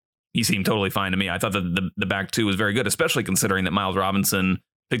 He seemed totally fine to me. I thought that the back two was very good, especially considering that Miles Robinson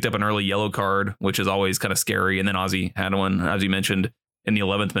picked up an early yellow card, which is always kind of scary. And then Ozzy had one, as you mentioned, in the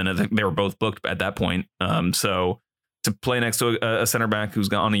 11th minute. I think they were both booked at that point. So to play next to a center back who's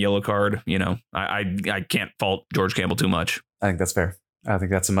got on a yellow card, I can't fault George Campbell too much. I think that's fair. I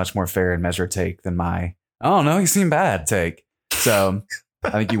think that's a much more fair and measured take than my, oh no, he seemed bad take. So I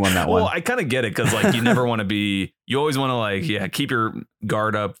think you won that one. Well, I kind of get it, because like you never want to be, you always want to keep your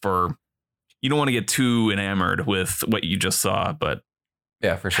guard up you don't want to get too enamored with what you just saw, but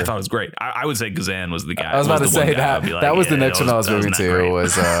Yeah, for sure. I thought it was great. I would say Gazan was the guy. I was about to say that. That was the next one I was moving not to. great.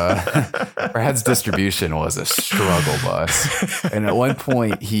 Was Brad's distribution was a struggle bus, and at one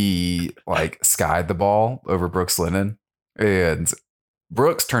point he skied the ball over Brooks Lennon, and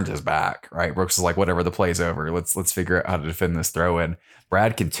Brooks turned his back. Right, Brooks is like, whatever, the play's over. Let's figure out how to defend this throw in.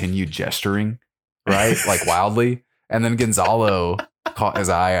 Brad continued gesturing, right, wildly, and then Gonzalo caught his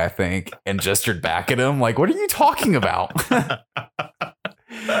eye, I think, and gestured back at him like, "What are you talking about?"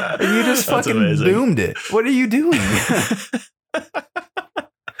 And you just That's fucking amazing. boomed it. What are you doing?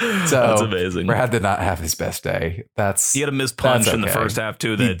 That's amazing. Brad did not have his best day. He had a missed punch in the okay. first half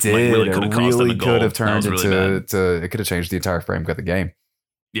too. He That did. really could have cost him the goal. Could have That turned was really bad. into. It could have changed the entire frame of the game.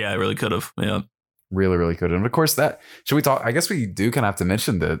 Yeah, it really could have. Yeah. Really, really could. And of course, should we talk? I guess we do kind of have to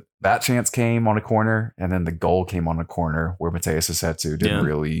mention that chance came on a corner, and then the goal came on a corner where Mateus Rossetto didn't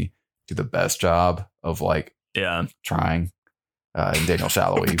really do the best job of trying. And Daniel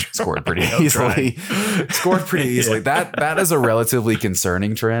Shallowy scored pretty easily. Scored pretty easily. That is a relatively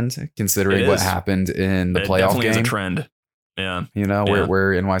concerning trend considering what happened in the playoff definitely game. is a trend. Yeah.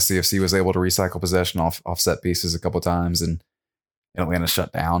 Where NYCFC was able to recycle possession off set pieces a couple of times, and Atlanta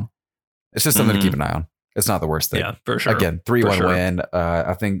shut down. It's just something to keep an eye on. It's not the worst thing. Yeah, for sure. Again, 3-1 sure. win.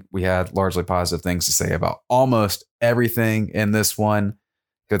 I think we had largely positive things to say about almost everything in this one.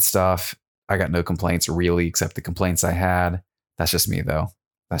 Good stuff. I got no complaints really, except the complaints I had. That's just me, though.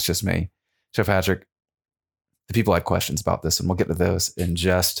 That's just me. Joe Patrick, the people had questions about this, and we'll get to those in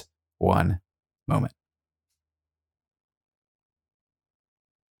just one moment.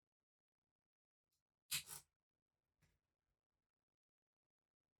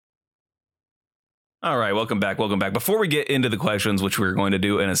 All right, welcome back. Before we get into the questions, which we're going to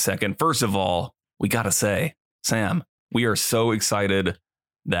do in a second, first of all, we got to say, Sam, we are so excited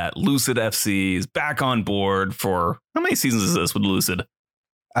that Lucid FC is back on board for, how many seasons is this with Lucid?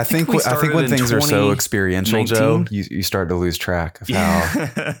 I think we when started in things are so experiential, Joe, 2019. you start to lose track of how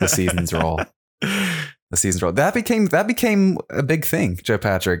the seasons roll. The seasons roll. That became a big thing, Joe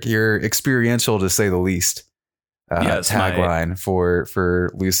Patrick. You're experiential to say the least. Yes, Tagline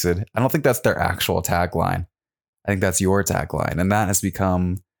for Lucid. I don't think that's their actual tagline. I think that's your tagline, and that has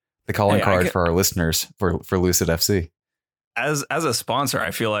become the calling card for our listeners for Lucid FC. As a sponsor,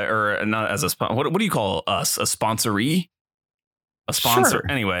 I feel like, or not as a sponsor. What do you call us? A sponsoree? A sponsor. Sure.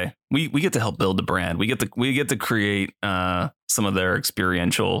 Anyway, we get to help build the brand. We get to create some of their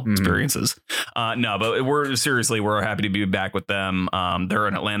experiential experiences. No, but we're happy to be back with them. They're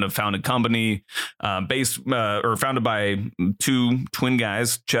an Atlanta founded company, founded by two twin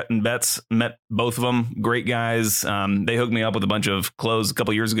guys, Chet and Betts. Met both of them, great guys. They hooked me up with a bunch of clothes a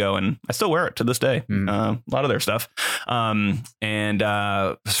couple years ago, and I still wear it to this day. A lot of their stuff,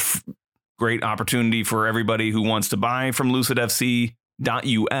 great opportunity for everybody who wants to buy from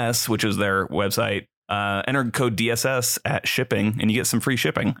lucidfc.us, which is their website. Enter code DSS at shipping and you get some free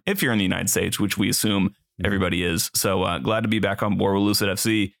shipping if you're in the United States, which we assume everybody is. So glad to be back on board with Lucid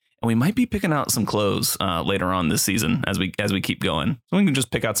FC. And we might be picking out some clothes later on this season as we keep going. So we can just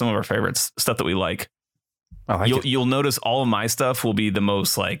pick out some of our favorites, stuff that we like. You'll notice all of my stuff will be the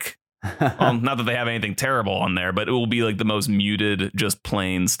most like, not that they have anything terrible on there, but it will be like the most muted, just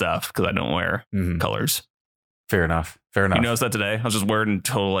plain stuff because I don't wear colors. Fair enough. You noticed that today? I was just wearing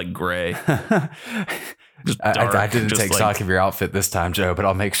total like gray. I didn't take stock of your outfit this time, Joe, but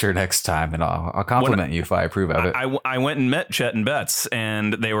I'll make sure next time, and I'll compliment you if I approve of it. I went and met Chet and Betts,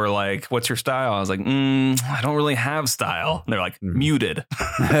 and they were like, "What's your style?" I was like, "I don't really have style." And they're like, "Muted."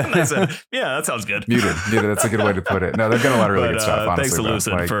 And I said, "Yeah, that sounds good." Muted. That's a good way to put it. No, they've got a lot of really good stuff. Honestly, thanks to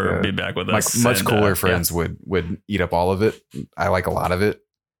Lucid for being back with us. Much cooler friends would eat up all of it. I like a lot of it.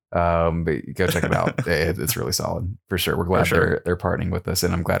 But go check it out. It's really solid for sure. We're glad they're partnering with us,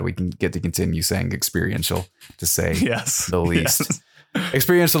 and I'm glad we can get to continue saying experiential to say the least. Yes.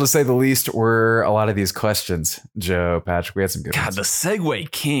 Experiential to say the least were a lot of these questions, Joe Patrick. We had some good ones. The segue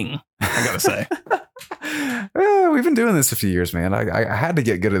king, I gotta say. We've been doing this a few years, man. I had to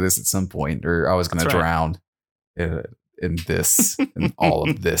get good at this at some point, or I was going to drown in all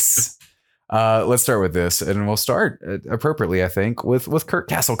of this. Let's start with this, and we'll start appropriately, I think, with Kurt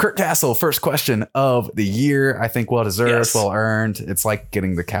Castle. Kurt Castle, first question of the year. I think well deserved, well earned. It's like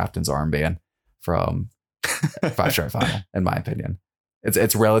getting the captain's armband from Five Star Final, in my opinion.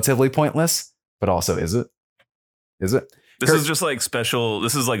 It's relatively pointless, but also is it? This is just like special.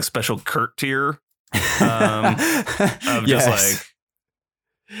 This is like special Kurt tier. Of just like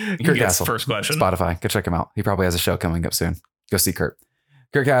Kurt Castle, first question. Spotify, go check him out. He probably has a show coming up soon. Go see Kurt.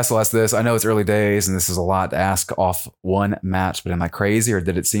 Kurt Castle asked this. I know it's early days and this is a lot to ask off one match, but am I crazy, or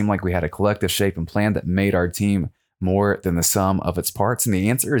did it seem like we had a collective shape and plan that made our team more than the sum of its parts? And the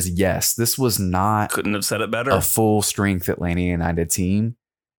answer is yes. This was not, couldn't have said it better, a full strength Atlanta United team.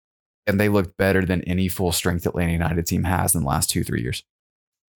 And they looked better than any full strength Atlanta United team has in the last 2-3 years.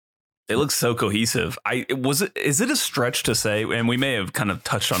 They look so cohesive. Is it a stretch to say, and we may have kind of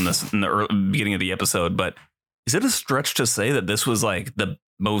touched on this in the beginning of the episode, but is it a stretch to say that this was like the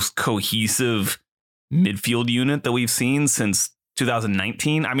most cohesive midfield unit that we've seen since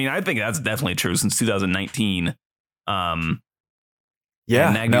 2019? I mean, I think that's definitely true since 2019. I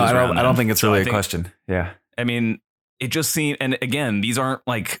don't think it's really a question. Yeah. I mean, it just seemed, and again, these aren't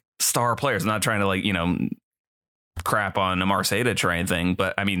like star players. I'm not trying to crap on Amar Sejdic or anything,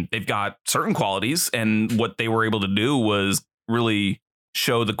 but I mean, they've got certain qualities, and what they were able to do was really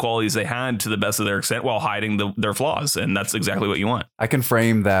show the qualities they had to the best of their extent while hiding their flaws. And that's exactly what you want. I can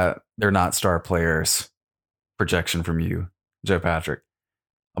frame that they're not star players projection from you, Joe Patrick.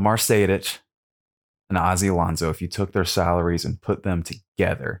 Amar Sejdic and Ozzy Alonso, if you took their salaries and put them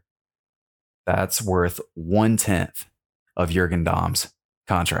together, that's worth 1/10 of Jurgen Damm's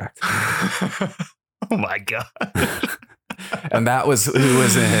contract. Oh my God. And that was who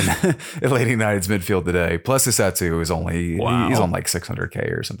was in Atlanta United's midfield today. Plus Isatu, who's he's on like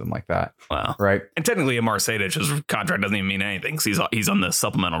 600K or something like that. Wow. Right. And technically Amar Sejdic's contract doesn't even mean anything. He's on the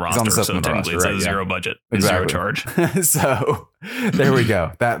supplemental roster. So technically it's a zero budget, zero charge. So there we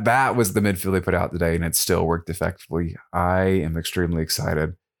go. That was the midfield they put out today, and it still worked effectively. I am extremely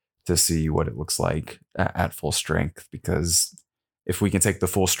excited to see what it looks like at full strength, because if we can take the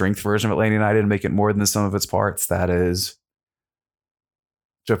full strength version of Atlanta United and make it more than the sum of its parts, that is,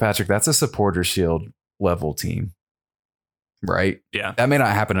 Joe Patrick, that's a supporter shield level team, right? Yeah. That may not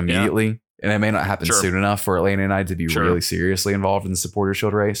happen immediately, and it may not happen soon enough for Atlanta United to be really seriously involved in the supporter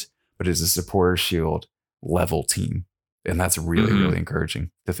shield race, but it's a supporter shield level team. And that's really, really encouraging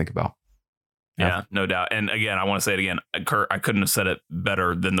to think about. Yeah, no doubt. And again, I want to say it again, Kurt, I couldn't have said it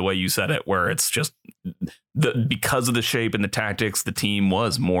better than the way you said it, where it's just because of the shape and the tactics, the team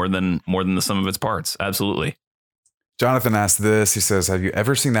was more than the sum of its parts. Absolutely. Jonathan asked this. He says, have you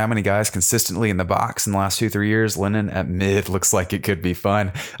ever seen that many guys consistently in the box in the last 2-3 years? Lennon at mid looks like it could be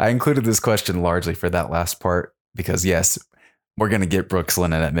fun. I included this question largely for that last part because, yes, we're going to get Brooks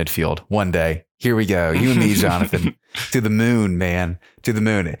Lennon at midfield one day. Here we go. You and me, Jonathan, to the moon, man, to the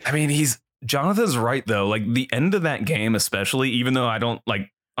moon. I mean, Jonathan's right, though. Like the end of that game, especially, even though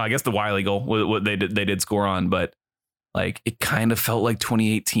I guess the Wiley goal, what they did score on, but like it kind of felt like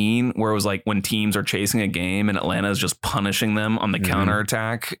 2018, where it was like when teams are chasing a game and Atlanta is just punishing them on the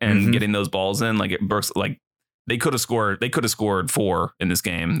counterattack and getting those balls in. Like Brooks, like they could have scored 4 in this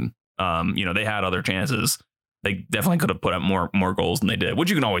game. They had other chances. They definitely could have put up more goals than they did, which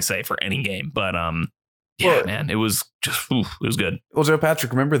you can always say for any game. But man, it was just it was good. Well, Joe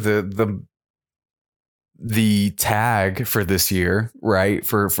Patrick, remember the tag for this year, right?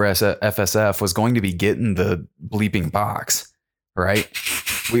 For FSF was going to be getting the bleeping box, right?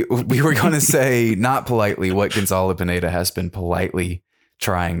 We were going to say, not politely, what Gonzalo Pineda has been politely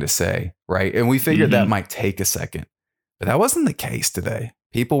trying to say, right? And we figured that might take a second, but that wasn't the case today.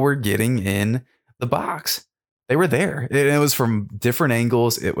 People were getting in the box. They were there. It was from different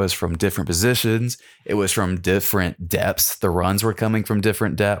angles. It was from different positions. It was from different depths. The runs were coming from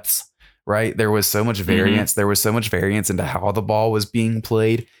different depths. Right. There was so much variance. There was so much variance into how the ball was being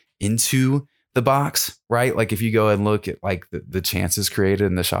played into the box. Right. Like if you go and look at like the chances created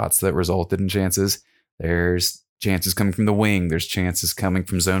and the shots that resulted in chances, there's chances coming from the wing. There's chances coming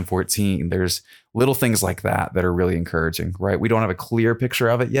from zone 14. There's little things like that are really encouraging. Right. We don't have a clear picture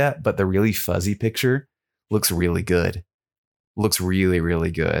of it yet, but the really fuzzy picture looks really good. Looks really, really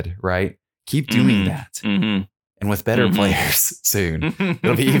good. Right. Keep doing that. And with better players soon,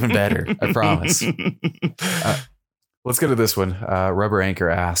 it'll be even better. I promise. Let's go to this one. Rubber Anchor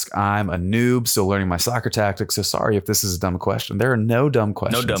asks, I'm a noob, still learning my soccer tactics. So sorry if this is a dumb question. There are no dumb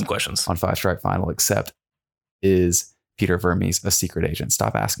questions. No dumb questions on Five Stripe Final, except is Peter Vermes a secret agent?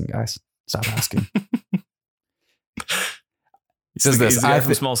 Stop asking, guys. Stop asking. He says this. He's the guy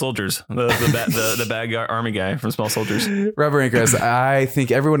from Small Soldiers, the bad guy, army guy from Small Soldiers. Rubber Anchor says, I think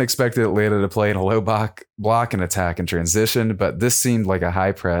everyone expected Atlanta to play in a low block and attack and transition, but this seemed like a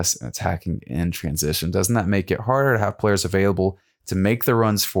high press and attacking in transition. Doesn't that make it harder to have players available to make the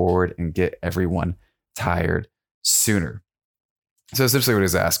runs forward and get everyone tired sooner? So essentially what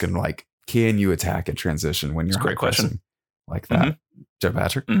he's asking, like, can you attack in transition when you're great question like that? Joe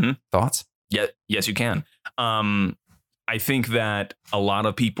Patrick, thoughts? Yeah, yes, you can. I think that a lot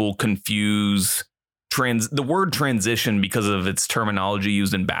of people confuse the word transition because of its terminology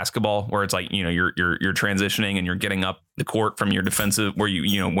used in basketball, where it's like, you're transitioning and you're getting up the court from your defensive, where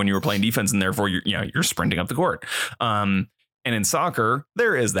when you were playing defense, and therefore you're sprinting up the court. And in soccer,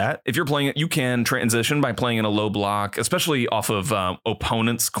 there is that. If you're playing it, you can transition by playing in a low block, especially off of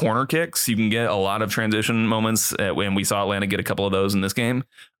opponents' corner kicks. You can get a lot of transition moments, and we saw Atlanta get a couple of those in this game.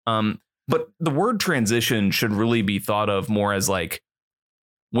 But the word transition should really be thought of more as like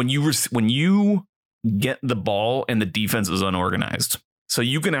when you get the ball and the defense is unorganized. So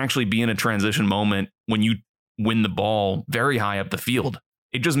you can actually be in a transition moment when you win the ball very high up the field.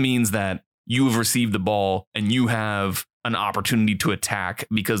 It just means that you have received the ball and you have an opportunity to attack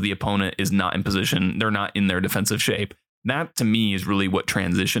because the opponent is not in position. They're not in their defensive shape. That to me is really what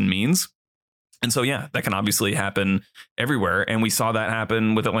transition means. And so, yeah, that can obviously happen everywhere. And we saw that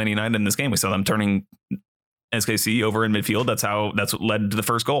happen with Atlanta United in this game. We saw them turning SKC over in midfield. That's what led to the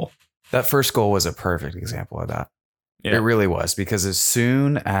first goal. That first goal was a perfect example of that. Yeah. It really was, because as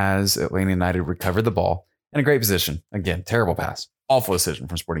soon as Atlanta United recovered the ball in a great position, again, terrible pass, awful decision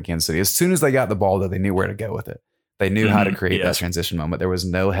from Sporting Kansas City. As soon as they got the ball, though, they knew where to go with it. They knew how to create that transition moment. There was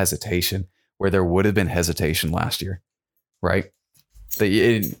no hesitation where there would have been hesitation last year, right?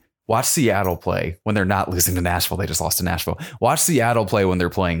 Watch Seattle play when they're not losing to Nashville. They just lost to Nashville. Watch Seattle play when they're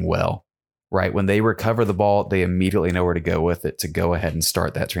playing well, right? When they recover the ball, they immediately know where to go with it to go ahead and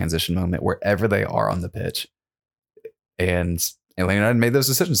start that transition moment wherever they are on the pitch. And Atlanta United made those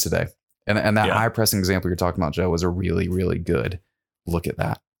decisions today. And that high pressing example you're talking about, Joe, was a really, really good look at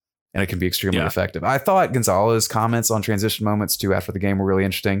that. And it can be extremely effective. I thought Gonzalo's comments on transition moments too after the game were really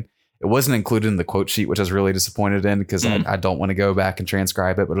interesting. It wasn't included in the quote sheet, which I was really disappointed in because I don't want to go back and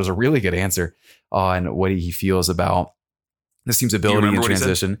transcribe it, but it was a really good answer on what he feels about this team's ability in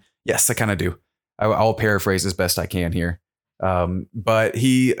transition. Yes, I kind of do. I'll paraphrase as best I can here. But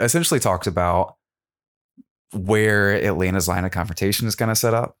he essentially talks about where Atlanta's line of confrontation is kind of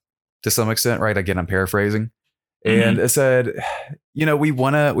set up to some extent, right? Again, I'm paraphrasing. And it said, we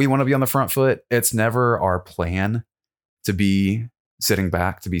want to be on the front foot. It's never our plan to be sitting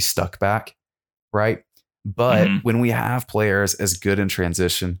back, to be stuck back, right? But when we have players as good in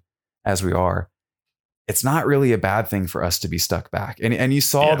transition as we are, it's not really a bad thing for us to be stuck back. And you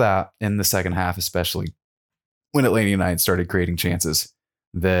saw that in the second half, especially when Atlanta United started creating chances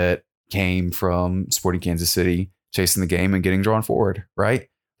that came from Sporting Kansas City chasing the game and getting drawn forward, right?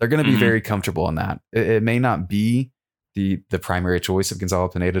 They're going to be very comfortable in that. It may not be the primary choice of Gonzalo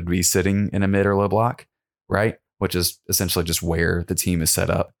Pineda to be sitting in a mid or low block, right? Which is essentially just where the team is set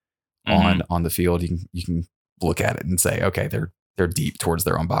up on the field. You can look at it and say, okay, they're deep towards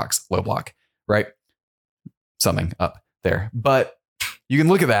their own box, low block, right? Something up there. But you can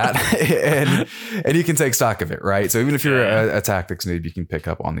look at that and you can take stock of it, right? So even if you're a tactics noob, you can pick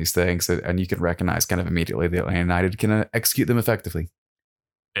up on these things and you can recognize kind of immediately that Atlanta United can execute them effectively.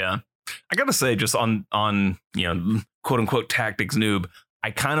 Yeah. I got to say, just on quote unquote tactics noob,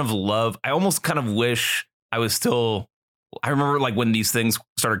 I almost kind of wish I was still, I remember like when these things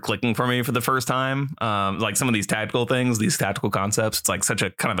started clicking for me for the first time, like some of these tactical things, these tactical concepts, it's like such a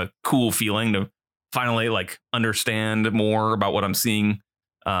kind of a cool feeling to finally like understand more about what I'm seeing.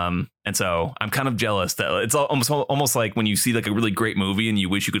 And so I'm kind of jealous that it's almost like when you see like a really great movie and you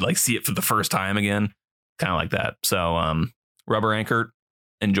wish you could like see it for the first time again, kind of like that. So Rubber Anchored,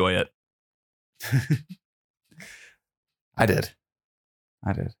 enjoy it. I did.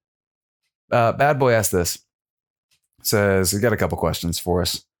 Bad Boy asked this. Says, we got a couple questions for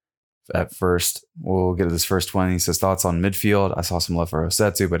us. At first, we'll get to this first one. He says, thoughts on midfield. I saw some love for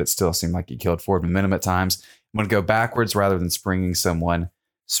Rossetto, but it still seemed like he killed forward momentum at times. I'm going to go backwards rather than springing someone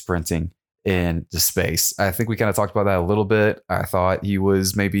sprinting into space. I think we kind of talked about that a little bit. I thought he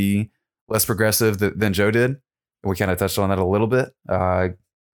was maybe less progressive than Joe did. We kind of touched on that a little bit. Back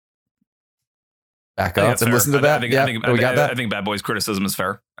up and listen to that. I think Bad Boy's criticism is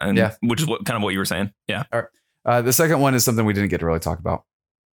fair, and which is what you were saying. Yeah. All right. The second one is something we didn't get to really talk about.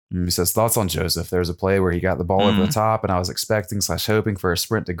 He says, thoughts on Joseph. There was a play where he got the ball over the top, and I was expecting/hoping for a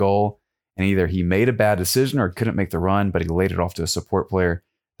sprint to goal, and either he made a bad decision or couldn't make the run, but he laid it off to a support player.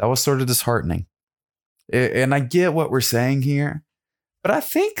 That was sort of disheartening. And I get what we're saying here, but I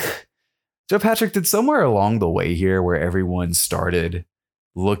think Joe Patrick did somewhere along the way here where everyone started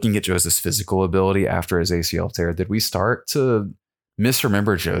looking at Joseph's physical ability after his ACL tear. Did we start to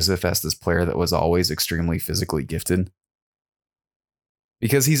misremember Joseph as this player that was always extremely physically gifted?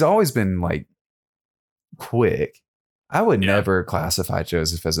 Because he's always been like quick. I would never classify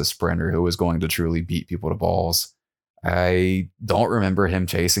Joseph as a sprinter who was going to truly beat people to balls. I don't remember him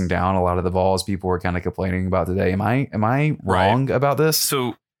chasing down a lot of the balls people were kind of complaining about today. Am I wrong about this?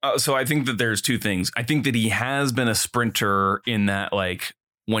 So I think that there's two things. I think that he has been a sprinter in that, like,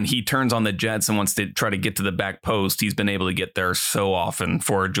 when he turns on the jets and wants to try to get to the back post, he's been able to get there so often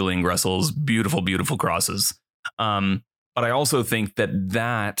for Julian Gressel's beautiful, beautiful crosses. But I also think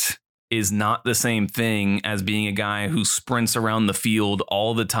that is not the same thing as being a guy who sprints around the field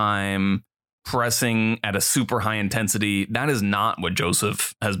all the time, pressing at a super high intensity. That is not what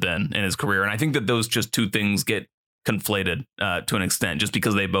Joseph has been in his career. And I think that those just two things get conflated to an extent, just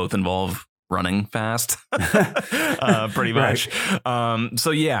because they both involve running fast, pretty much. Right.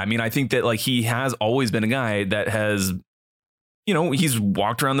 So, yeah, I mean, I think that like he has always been a guy that has, he's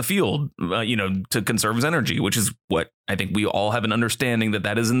walked around the field, to conserve his energy, which is what I think we all have an understanding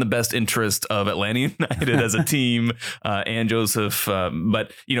that is in the best interest of Atlanta United as a team and Joseph.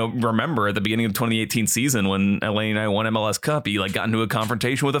 But, remember at the beginning of the 2018 season when Atlanta United won MLS Cup, he got into a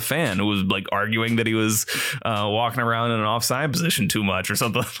confrontation with a fan who was arguing that he was walking around in an offside position too much or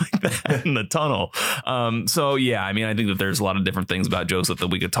something like that in the tunnel. So, yeah, I mean, I think that there's a lot of different things about Joseph that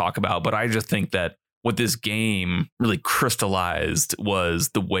we could talk about, but I just think that what this game really crystallized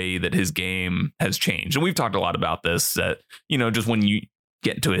was the way that his game has changed. And we've talked a lot about this, that, just when you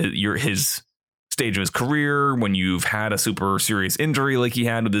get to his stage of his career, when you've had a super serious injury like he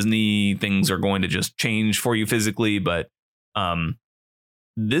had with his knee, things are going to just change for you physically. But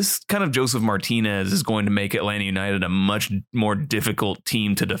this kind of Joseph Martinez is going to make Atlanta United a much more difficult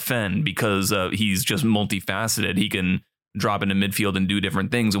team to defend because he's just multifaceted. He can drop into midfield and do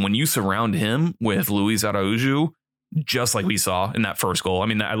different things. And when you surround him with Luis Araujo, just like we saw in that first goal, I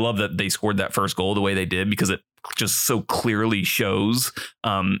mean, I love that they scored that first goal the way they did, because it just so clearly shows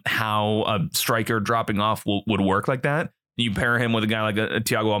how a striker dropping off would work like that. You pair him with a guy like a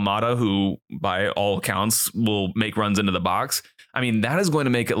Thiago Almada, who by all accounts will make runs into the box. I mean, that is going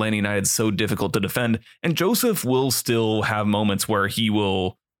to make Atlanta United so difficult to defend. And Joseph will still have moments where he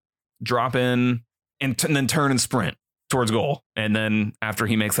will drop in and then turn and sprint towards goal. And then after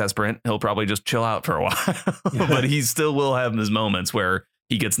he makes that sprint, he'll probably just chill out for a while. But he still will have his moments where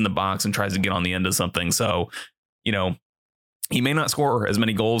he gets in the box and tries to get on the end of something. So, you know, he may not score as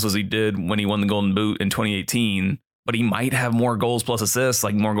many goals as he did when he won the Golden Boot in 2018, but he might have more goals plus assists,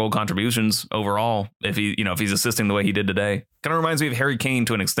 like more goal contributions overall if he's assisting the way he did today. Kind of reminds me of Harry Kane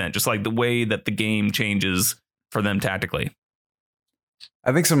to an extent, just like the way that the game changes for them tactically.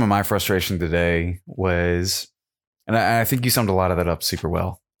 I think some of my frustration today was, and I think you summed a lot of that up super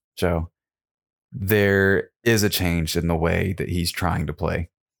well, Joe. There is a change in the way that he's trying to play,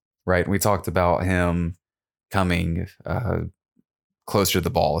 right? We talked about him coming closer to the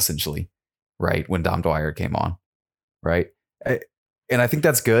ball, essentially, right? When Dom Dwyer came on, right? And I think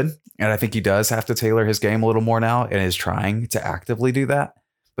that's good. And I think he does have to tailor his game a little more now and is trying to actively do that.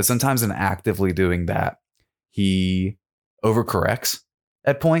 But sometimes in actively doing that, he overcorrects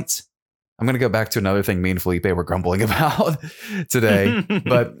at points. I'm going to go back to another thing me and Felipe were grumbling about today.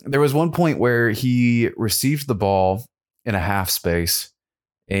 But there was one point where he received the ball in a half space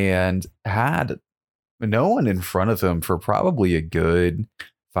and had no one in front of him for probably a good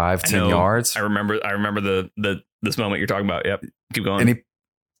 5-10 yards. I remember this moment you're talking about. Yep. Keep going. And he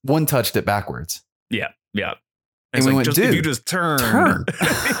one touched it backwards. Yeah. And we went, if you just turn.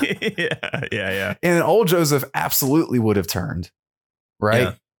 Yeah. And old Joseph absolutely would have turned.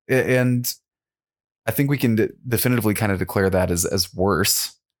 Right. Yeah. And I think we can definitively kind of declare that as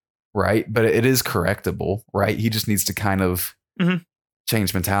worse. Right. But it is correctable. Right. He just needs to kind of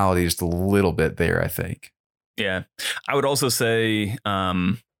change mentality just a little bit there, I think. Yeah. I would also say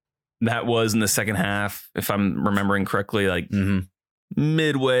that was in the second half, if I'm remembering correctly, like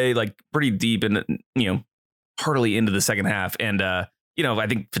midway, like pretty deep in, heartily into the second half. And, I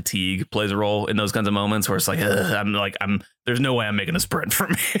think fatigue plays a role in those kinds of moments where it's like, there's no way I'm making a sprint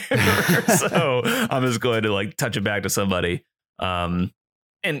from here. So I'm just going to like touch it back to somebody. And,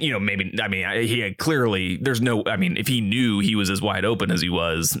 he had clearly, if he knew he was as wide open as he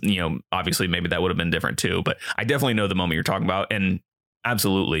was, obviously maybe that would have been different too. But I definitely know the moment you're talking about. And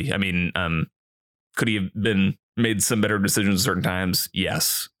absolutely. Could he have been made some better decisions at certain times?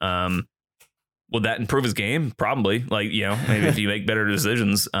 Yes. Would that improve his game? Probably. Maybe if you make better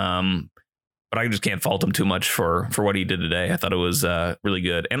decisions. But I just can't fault him too much for what he did today. I thought it was really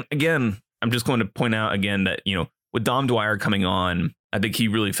good. And again, I'm just going to point out again that, with Dom Dwyer coming on, I think he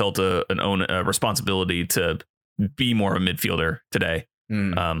really felt a responsibility to be more of a midfielder today.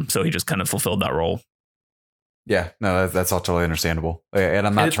 So he just kind of fulfilled that role. Yeah, no, that's all totally understandable. And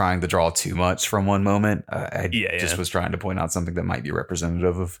I'm not trying to draw too much from one moment. I just was trying to point out something that might be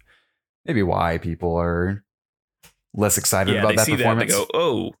representative of maybe why people are less excited about that performance. They go,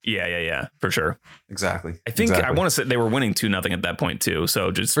 oh, yeah, for sure. Exactly. I think I want to say they were winning 2-0 at that point too.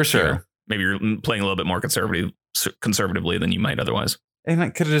 So just for sure, maybe you're playing a little bit more conservatively than you might otherwise. And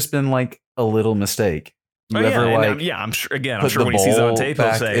it could have just been like a little mistake. I'm sure. Again, I'm sure when he sees it on tape,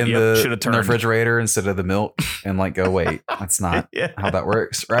 he'll say, should have turned the refrigerator instead of the milk, and like go, wait, that's not how that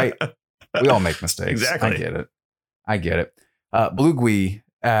works, right? We all make mistakes. Exactly. I get it. Blue Gui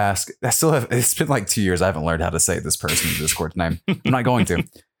ask, it's been like 2 years. I haven't learned how to say this person's Discord name. I'm not going to.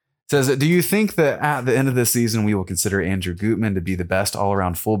 Says, do you think that at the end of this season, we will consider Andrew Gutman to be the best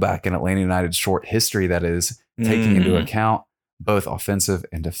all-around fullback in Atlanta United's short history? That is taking into account both offensive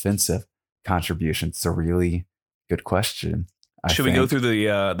and defensive contributions. It's a really good question. Should we go through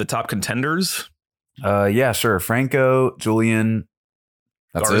the top contenders? Yeah, sure. Franco, Julian,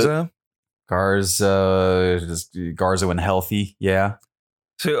 Garza. Garza when healthy. Yeah.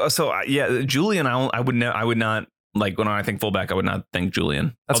 So Julian, I would not like when I think fullback, I would not think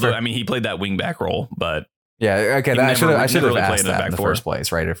Julian. Although he played that wing back role, but yeah, okay. I should have really asked that in the first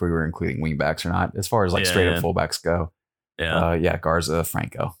place, right? If we were including wing backs or not, as far as like straight up fullbacks go. Yeah. Garza,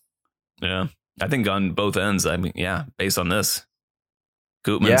 Franco. Yeah, I think on both ends. Based on this,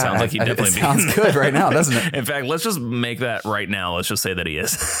 Gutman sounds like he definitely sounds good right now, doesn't it? In fact, let's just make that right now. Let's just say that he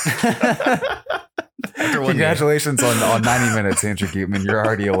is. Congratulations on 90 minutes, Andrew Gutman. You're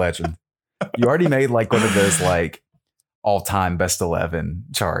already a legend. You already made like one of those like all-time best 11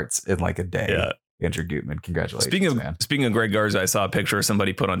 charts in like a day. Yeah. Andrew Gutman, congratulations, man. Speaking of Greg Garza, I saw a picture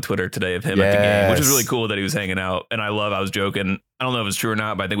somebody put on Twitter today of him at the game, which is really cool that he was hanging out. And I was joking. I don't know if it's true or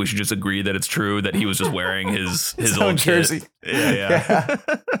not, but I think we should just agree that it's true that he was just wearing his old jersey. Kit. Yeah.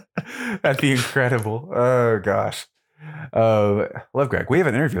 That'd be incredible. Oh gosh. Love Greg. We have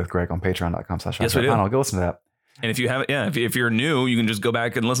an interview with Greg on patreon.com/. Yes, we do. I'll go listen to that. And if you haven't, if you're new, you can just go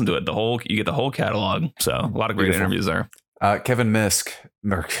back and listen to it. You get the whole catalog. So a lot of great interviews there. Kevin Mix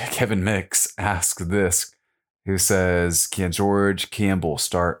asks this: who says, can George Campbell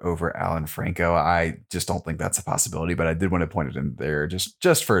start over Alan Franco? I just don't think that's a possibility, but I did want to point it in there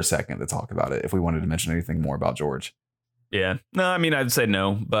just for a second to talk about it if we wanted to mention anything more about George. Yeah. No, I mean, I'd say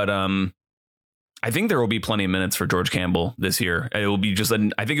no, but I think there will be plenty of minutes for George Campbell this year. It will be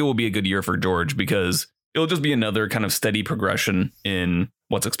I think it will be a good year for George because it'll just be another kind of steady progression in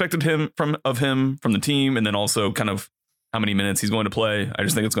what's expected from the team, and then also kind of how many minutes he's going to play. I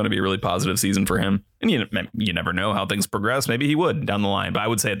just think it's going to be a really positive season for him. And you never know how things progress. Maybe he would down the line, but I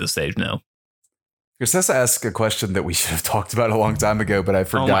would say at this stage, no. Garcessa asked a question that we should have talked about a long time ago, but I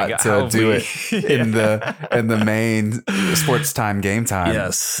forgot to do it in the main sports time game time.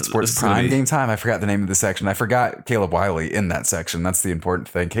 Yes. Sports prime game time. I forgot the name of the section. I forgot Caleb Wiley in that section. That's the important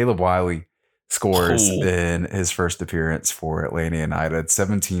thing. Caleb Wiley scores in his first appearance for Atlanta United,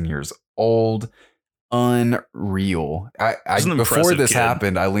 17 years old. Unreal. I before this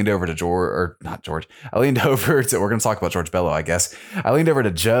happened, I leaned over to I leaned over to, we're going to talk about George Bello, I guess. I leaned over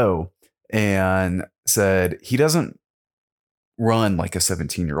to Joe and said, he doesn't run like a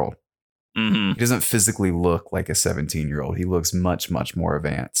 17-year-old. Mm-hmm. He doesn't physically look like a 17-year-old. He looks much, much more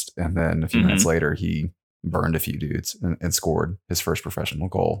advanced. And then a few minutes later, he burned a few dudes and scored his first professional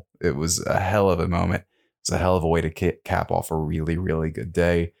goal. It was a hell of a moment. It's a hell of a way to cap off a really, really good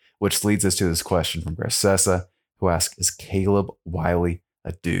day. Which leads us to this question from Garcessa, who asks, is Caleb Wiley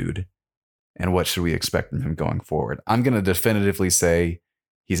a dude? And what should we expect from him going forward? I'm going to definitively say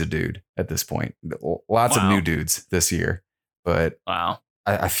he's a dude at this point. Lots of new dudes this year. But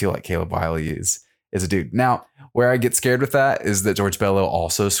I feel like Caleb Wiley is a dude. Now, where I get scared with that is that George Bello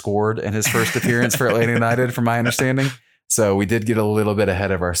also scored in his first appearance for Atlanta United, from my understanding. So we did get a little bit ahead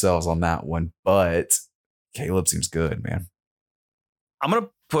of ourselves on that one. But Caleb seems good, man. I'm going to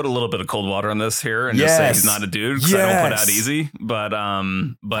put a little bit of cold water on this here and just say he's not a dude because I don't put out easy, but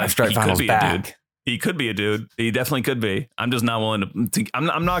he could be a dude. He could be a dude. He definitely could be. I'm just not willing to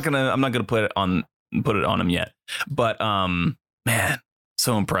I'm not gonna put it on him yet. But man,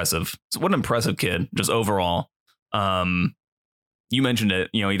 so impressive. So what an impressive kid, just overall. You mentioned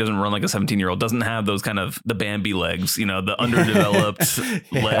it, he doesn't run like a 17-year-old, doesn't have those kind of the Bambi legs, the underdeveloped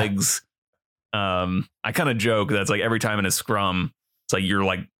legs. I kind of joke that's like every time in a scrum, it's like you're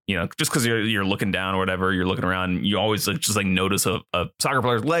like, just because you're looking down or whatever, you're looking around, you always just like notice a soccer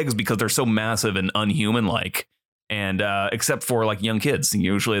player's legs because they're so massive and unhuman like. And except for like young kids,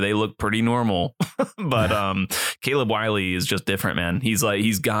 usually they look pretty normal. But Caleb Wiley is just different, man.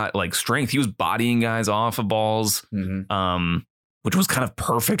 He's got like strength. He was bodying guys off of balls, which was kind of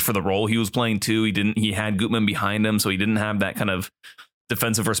perfect for the role he was playing too. He had Gutman behind him, so he didn't have that kind of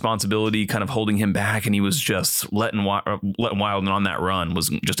defensive responsibility kind of holding him back, and he was just letting wild, and on that run was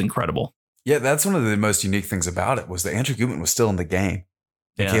just incredible. Yeah, that's one of the most unique things about it was that Andrew Gutman was still in the game,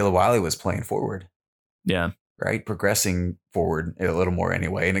 and Caleb Wiley was playing forward. Yeah, right, progressing forward a little more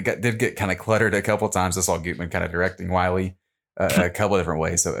anyway, and it did get kind of cluttered a couple of times. I saw Gutman kind of directing Wiley a couple of different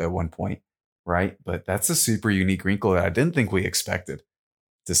ways at one point, right? But that's a super unique wrinkle that I didn't think we expected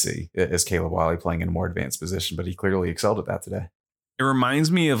to see as Caleb Wiley playing in a more advanced position, but he clearly excelled at that today. It reminds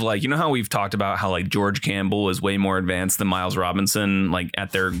me of like, how we've talked about how like George Campbell is way more advanced than Miles Robinson, like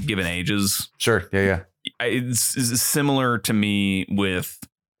at their given ages. Sure. Yeah. It's similar to me with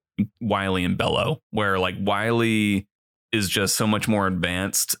Wiley and Bello, where like Wiley is just so much more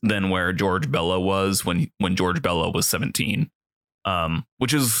advanced than where George Bello was when George Bello was 17.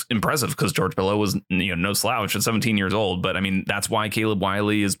 Which is impressive because George Bello was no slouch at 17 years old. But I mean, that's why Caleb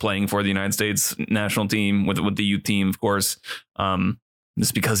Wiley is playing for the United States national team with the youth team, of course.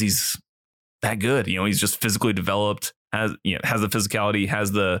 Just because he's that good. He's just physically developed, has the physicality,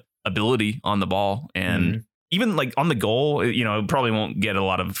 has the ability on the ball, and even like on the goal, it probably won't get a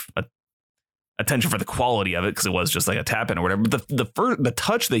lot of attention for the quality of it because it was just like a tap in or whatever. But the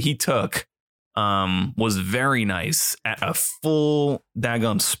touch that he took was very nice at a full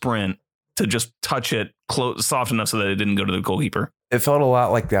daggum sprint to just touch it close, soft enough so that it didn't go to the goalkeeper. It felt a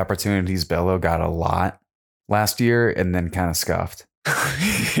lot like the opportunities Bello got a lot last year and then kind of scuffed.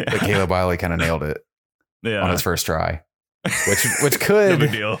 But Caleb Wiley kind of nailed it on his first try, which could no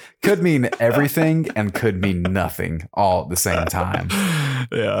big deal. Could mean everything and could mean nothing all at the same time.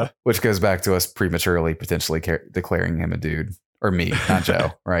 Yeah, which goes back to us prematurely potentially declaring him a dude, or me, not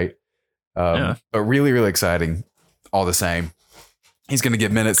Joe, right? But really, really exciting all the same. He's going to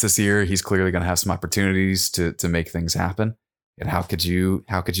get minutes this year. He's clearly going to have some opportunities to make things happen. And how could you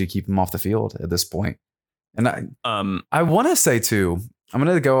keep him off the field at this point? And I want to say too, I'm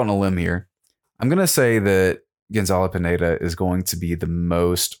going to go on a limb here. I'm going to say that Gonzalo Pineda is going to be the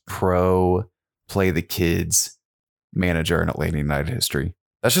most pro play the kids manager in Atlanta United history.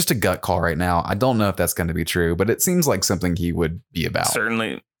 That's just a gut call right now. I don't know if that's going to be true, but it seems like something he would be about.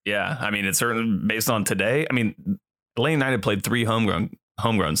 Certainly. Yeah. I mean, it's certainly based on today. I mean, Atlanta United played 3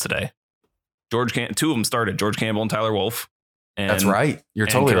 homegrowns today. Two of them started, George Campbell and Tyler Wolf. And, that's right. You're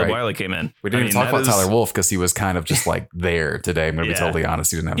totally Caleb right. Wiley came in. We didn't even talk about Tyler Wolf because he was kind of just like there today. I'm going to be totally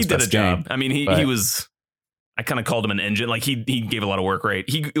honest. He didn't have his best game. Job. I mean, he was. I kind of called him an engine. Like he gave a lot of work rate.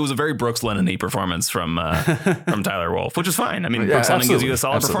 It was a very Brooks Lennon-y performance from Tyler Wolf, which is fine. I mean, Brooks Lennon gives you a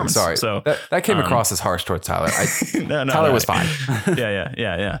solid performance. Sorry, so that came across as harsh towards Tyler. Tyler was fine.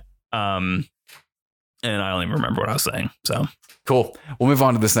 yeah. And I don't even remember what I was saying. So cool. We'll move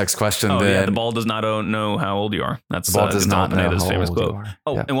on to this next question. Oh, yeah. The ball does not know how old you are. That's the ball does not know how famous old quote. you are.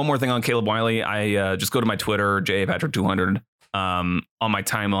 Oh, yeah. And one more thing on Caleb Wiley. I just go to my Twitter, JPatrick200. On my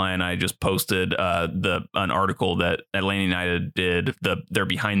timeline, I just posted an article that Atlanta United did their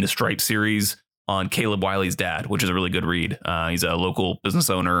Behind the Stripe series on Caleb Wiley's dad, which is a really good read. He's a local business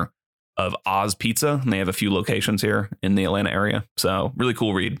owner of Oz Pizza, and they have a few locations here in the Atlanta area. So really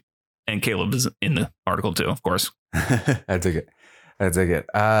cool read. And Caleb is in the article too, of course. I dig it.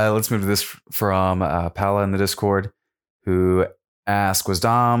 Let's move to this from Pala in the Discord, who asked, was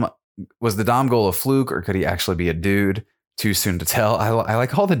the Dom goal a fluke, or could he actually be a dude? Too soon to tell. I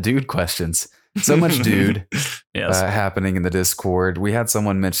like all the dude questions. So much dude happening in the Discord. We had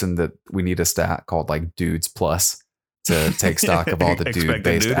someone mention that we need a stat called like dudes plus to take stock of all the dude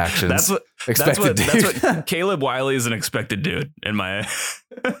based actions. That's what Caleb Wiley is, an expected dude in my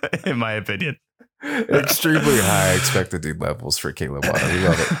opinion. Extremely high expected dude levels for Caleb Wiley. We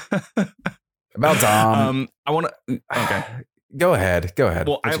love it. About Dom. I want to. Okay. Go ahead.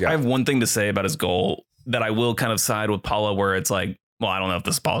 Well, I have one thing to say about his goal that I will kind of side with Paula, where it's like, well, I don't know if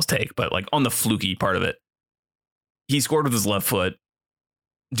this is Paula's take, but like on the fluky part of it, he scored with his left foot.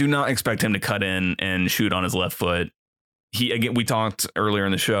 Do not expect him to cut in and shoot on his left foot. We talked earlier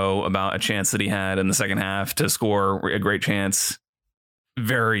in the show about a chance that he had in the second half to score, a great chance.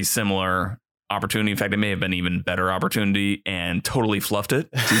 Very similar opportunity. In fact, it may have been even better opportunity, and totally fluffed it.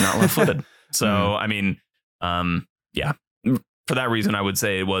 He's not left footed. So, I mean, yeah, for that reason, I would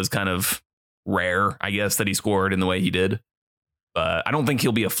say it was kind of rare, I guess, that he scored in the way he did. But I don't think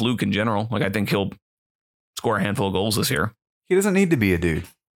he'll be a fluke in general. Like, I think he'll score a handful of goals this year. He doesn't need to be a dude.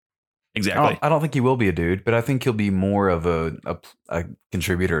 Exactly. I don't think he will be a dude, but I think he'll be more of a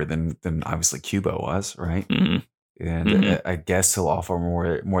contributor than obviously Cubo was, right? Mm-hmm. And I guess he'll offer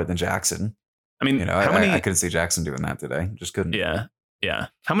more than Jackson. I mean, I couldn't see Jackson doing that today. Just couldn't. Yeah.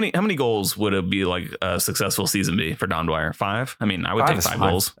 How many goals would it be like a successful season be for Dom Dwyer? 5? I mean, I would take 5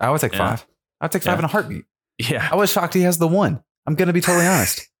 goals. I would take 5. I'd take 5 in a heartbeat. Yeah. I was shocked he has the 1. I'm going to be totally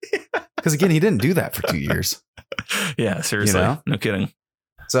honest. Because again, he didn't do that for 2 years. Yeah, seriously. No kidding.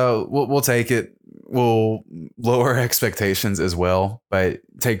 So we'll take it. We'll lower expectations as well, but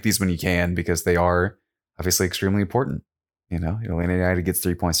take these when you can, because they are obviously extremely important. Atlanta United gets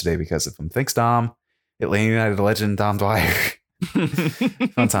 3 points today because of them. Thanks, Dom. Atlanta United legend Dom Dwyer.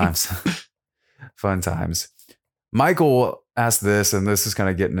 Fun times. Michael asked this, and this is kind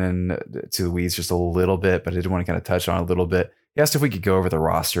of getting into the weeds just a little bit, but I did want to kind of touch on it a little bit. He asked if we could go over the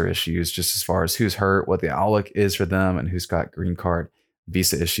roster issues, just as far as who's hurt, what the outlook is for them, and who's got green card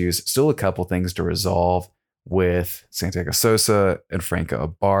visa issues. Still a couple things to resolve with Santiago Sosa and Franco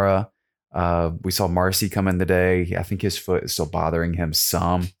Ibarra. We saw Marcy come in today. I think his foot is still bothering him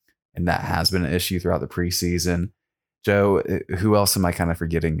some, and that has been an issue throughout the preseason. Joe, who else am I kind of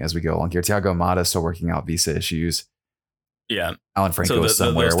forgetting as we go along here? Thiago Almada still working out visa issues. Yeah. Alan Franco is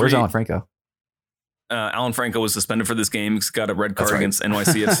somewhere. Where's Alan Franco? Alan Franco was suspended for this game. He's got a red card against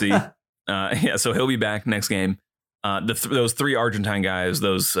NYCFC. So he'll be back next game. Those 3 Argentine guys,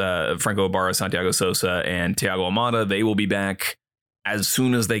 those Franco Ibarra, Santiago Sosa, and Thiago Almada, they will be back as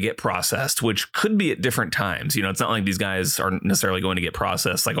soon as they get processed, which could be at different times. It's not like these guys are necessarily going to get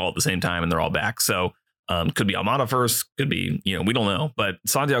processed like all at the same time and they're all back. So could be Almada first, could be, we don't know. But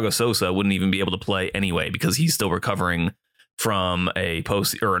Santiago Sosa wouldn't even be able to play anyway because he's still recovering from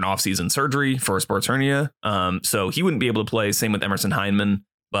an off-season surgery for a sports hernia. So he wouldn't be able to play. Same with Emerson Hyndman.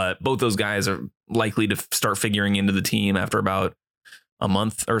 But both those guys are likely to start figuring into the team after about a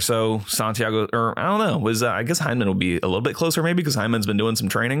month or so. Santiago, or I don't know, I guess Hyndman will be a little bit closer maybe because Hyndman's been doing some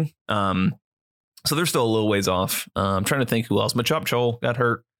training. So they're still a little ways off. I'm trying to think who else. Machop Chol got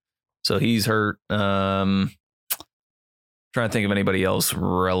hurt. So he's hurt. Trying to think of anybody else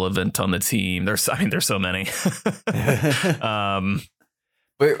relevant on the team. There's so many. But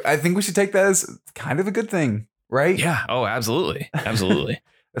I think we should take that as kind of a good thing, right? Yeah. Oh, absolutely.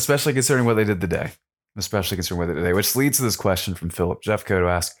 Especially considering what they did today. Which leads to this question from Philip Jeffco to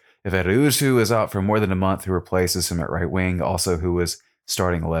ask if Araujo is out for more than a month, who replaces him at right wing. Also, who was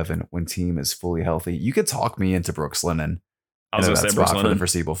starting 11 when team is fully healthy. You could talk me into Brooks Lennon. I was going to say Brooks for the Lennon.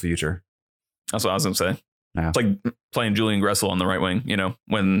 foreseeable future. That's what I was going to say. Yeah. It's like playing Julian Gressel on the right wing,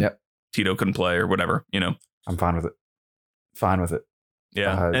 when Tito couldn't play or whatever, I'm fine with it. Fine with it.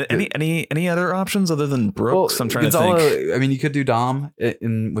 Yeah. Any other options other than Brooks? I'm trying Gonzalo, to think. I mean, you could do Dom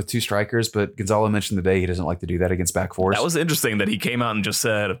with two strikers, but Gonzalo mentioned today he doesn't like to do that against back fours. That was interesting that he came out and just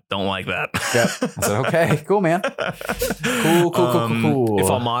said, "Don't like that." Yep. I said, okay, cool, man. Cool. If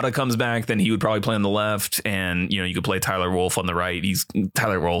Almada comes back, then he would probably play on the left, and you could play Tyler Wolf on the right.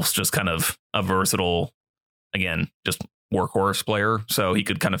 Tyler Wolf's just kind of a versatile, again, just workhorse player, so he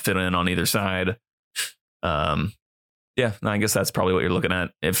could kind of fit in on either side. Yeah, I guess that's probably what you're looking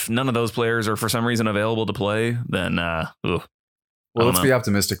at. If none of those players are for some reason available to play, then well, let's be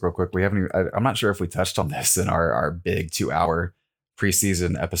optimistic real quick. We haven't. I'm not sure if we touched on this in our big 2-hour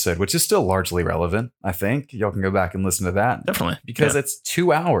preseason episode, which is still largely relevant. I think y'all can go back and listen to that. Definitely, because it's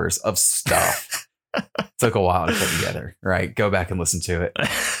 2 hours of stuff. Took a while to put together, right? Go back and listen to it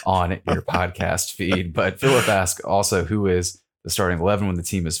on your podcast feed. But Philip asked also, who is the starting 11 when the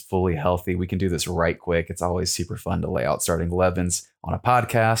team is fully healthy? We can do this right quick. It's always super fun to lay out starting 11s on a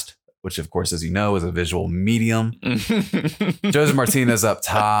podcast, which of course, as you know, is a visual medium. Joseph Martinez up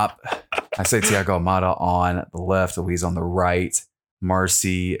top. I say Thiago Almada on the left, Luis on the right,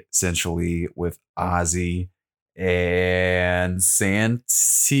 Marcy centrally with Ozzy and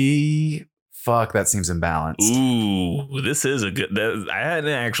Santi. Fuck, that seems imbalanced. Ooh, this is a good. I hadn't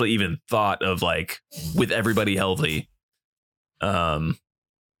actually even thought of with everybody healthy. Marcy,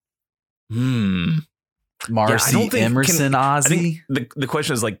 Emerson, Ozzy. I think the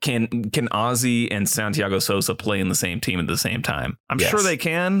question is can Ozzy and Santiago Sosa play in the same team at the same time? I'm sure they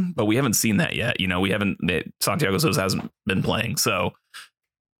can, but we haven't seen that yet. Santiago Sosa hasn't been playing, so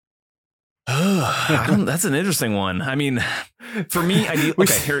that's an interesting one. I mean, for me,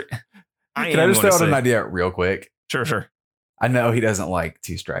 can I just throw out an idea real quick? Sure. I know he doesn't like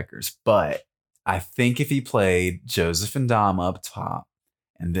two strikers, but I think if he played Joseph and Dom up top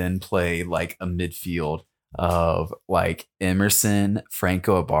and then played a midfield of Emerson,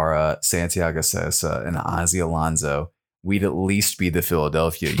 Franco Ibarra, Santiago Sosa, and Ozzy Alonso, we'd at least be the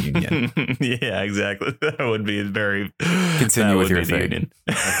Philadelphia Union. Yeah, exactly. That would be very... Continue with your thing. Union.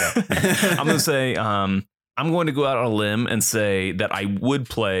 Okay. I'm going to say... I'm going to go out on a limb and say that I would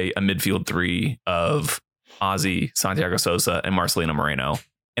play a midfield three of Ozzy, Santiago Sosa, and Marcelino Moreno.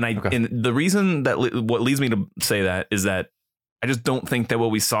 And the reason what leads me to say that is that I just don't think that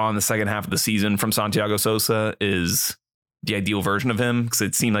what we saw in the second half of the season from Santiago Sosa is the ideal version of him, because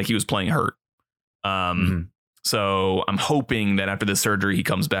it seemed like he was playing hurt. So I'm hoping that after this surgery, he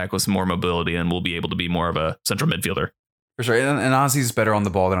comes back with some more mobility and will be able to be more of a central midfielder. For sure. And Ozzy's better on the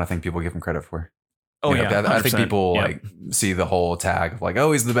ball than I think people give him credit for. Oh, yeah. I think people see the whole tag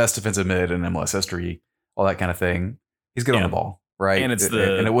of he's the best defensive mid in MLS history, all that kind of thing. He's good on the ball. Right. And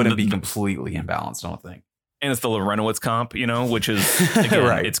it wouldn't be completely imbalanced, I don't think. And it's the Lorenowitz comp, which is, again,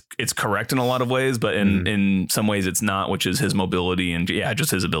 right. It's correct in a lot of ways, but in some ways it's not, which is his mobility and just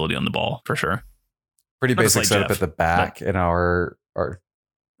his ability on the ball for sure. Pretty basic setup at the back in our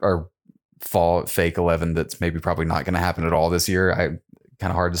fall fake 11 that's maybe probably not going to happen at all this year. Kind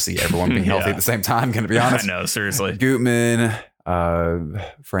of hard to see everyone being healthy at the same time, going to be honest. I know, seriously. Gutman,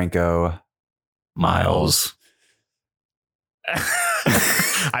 Franco, Miles.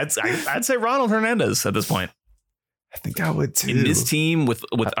 I'd say Ronald Hernandez at this point. I think I would too. In this team with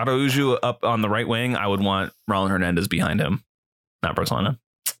Araujo up on the right wing, I would want Ronald Hernandez behind him, not Brooks Lennon.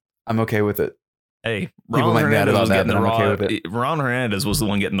 I'm okay with it. Hey, Ronald Hernandez was getting the raw. Okay Ronald Hernandez was the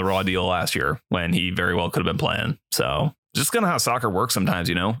one getting the raw deal last year when he very well could have been playing. So just kind of how soccer works sometimes,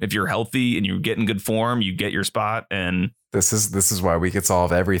 If you're healthy and you get in good form, you get your spot. And this is why we could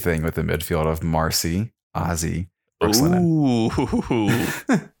solve everything with the midfield of Marcy, Ozzy, Brooks Lennon. Ooh,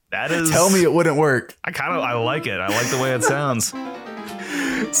 that is. Tell me it wouldn't work. I like it. I like the way it sounds.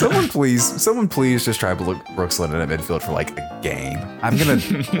 Someone please just try to look Brooks Lennon at midfield for a game. I'm gonna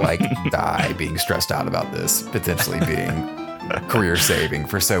die being stressed out about this potentially being career saving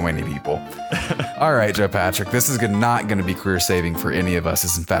for so many people. All right, Joe Patrick, this is not going to be career saving for any of us.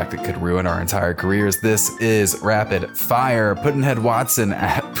 As in fact, it could ruin our entire careers. This is Rapid Fire. Puddinhead Watson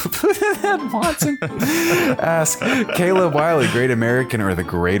ask Caleb Wiley, great American or the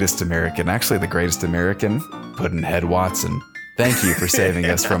greatest American? Actually, the greatest American, Puddinhead Watson. Thank you for saving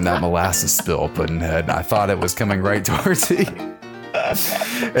us from that molasses spill, Puddinhead. I thought it was coming right towards you.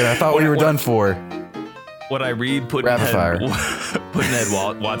 And I thought we were done for. When I read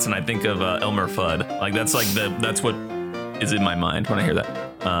Puddinhead Watson, I think of Elmer Fudd. That's what is in my mind when I hear that.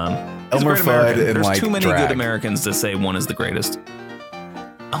 Elmer Fudd and There's too many good Americans to say one is the greatest.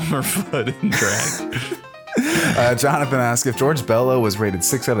 Elmer Fudd in drag. Jonathan asks, if George Bello was rated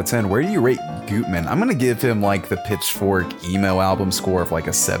 6 out of 10, where do you rate Gutman? I'm going to give him like the Pitchfork emo album score of like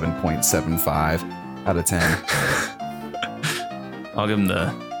a 7.75 out of 10. I'll give him the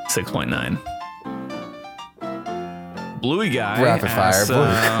 6.9. Bluey guy Rapid asks,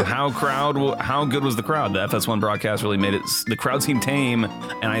 fire. how good was the crowd? The FS1 broadcast really made it. The crowd seemed tame,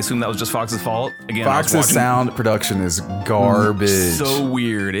 and I assume that was just Fox's fault. Again, Fox's sound production is garbage. So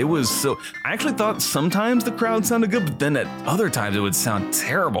weird. It was so. I actually thought sometimes the crowd sounded good, but then at other times it would sound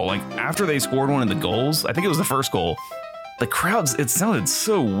terrible. Like after they scored one of the goals, I think it was the first goal. The crowds, it sounded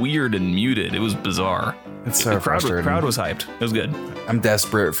so weird and muted. It was bizarre. It's so the crowd, frustrating. crowd was hyped. It was good. I'm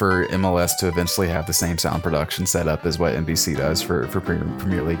desperate for MLS to eventually have the same sound production set up as what NBC does for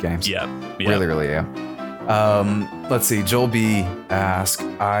Premier League games. Yeah. Really am. Let's see. Joel B asked,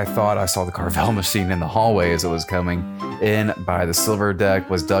 I thought I saw the Carvel machine in the hallway as it was coming in by the silver deck.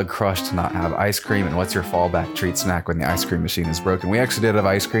 Was Doug crushed to not have ice cream? And what's your fallback treat snack when the ice cream machine is broken? We actually did have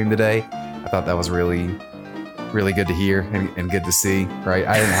ice cream today. I thought that was really good to hear and good to see, right?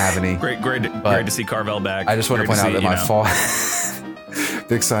 I didn't have any. Great to see Carvel back. I just want to point out that my fall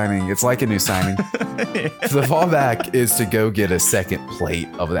big signing. It's like a new signing. The fallback is to go get a second plate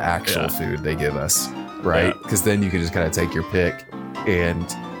of the actual food they give us, right? Because then you can just kind of take your pick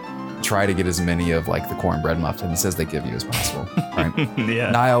and try to get as many of like the cornbread muffins as they give you as possible, right?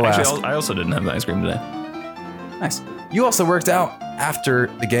 Yeah. Niall Actually, asked, I also didn't have the ice cream today. nice. You also worked out after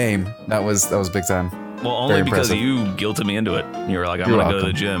the game. That was big time. Well, only Very because impressive. you guilted me into it. You were like, I'm You're going to go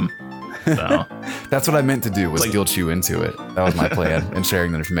to the welcome. gym. So, That's what I meant to do, was Like- guilt you into it. That was my plan in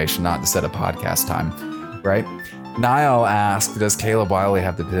sharing the information, not to set a podcast time, right? Niall asked, does Caleb Wiley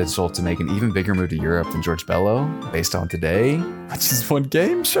have the potential to make an even bigger move to Europe than George Bello based on today? Which is one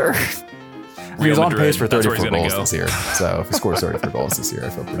game, sure. He's Real on Madrid, pace for that's where 34 he's gonna goals go. this year. So if he scores 34 goals this year, I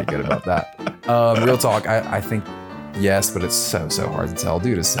feel pretty good about that. Real talk, I think yes, but it's so hard to tell.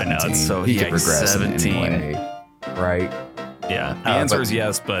 Dude is I know, 17. it's so- he yeah, could he's progress in 17. any way, right? yeah. The answer is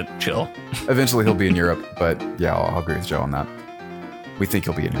yes, but chill. Eventually he'll be in Europe, but yeah, I'll agree with Joe on that. We think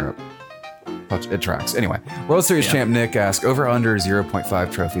he'll be in Europe. But it tracks. Anyway, World Series champ Nick asked, over under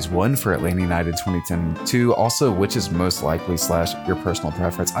 0.5 trophies won for Atlanta United 2010-2. Also, which is most likely / your personal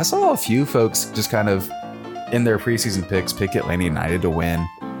preference? I saw a few folks just kind of in their preseason picks pick Atlanta United to win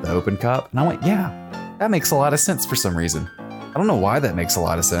the Open Cup. And I went, yeah, that makes a lot of sense for some reason. I don't know why that makes a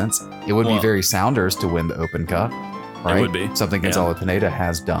lot of sense. It would be Well- very Sounders to win the Open Cup, right? would be. Something Yeah. Gonzalo Pineda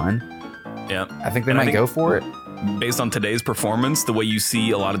has done. Yeah. I think they And I might think- go for it. Based on today's performance, the way you see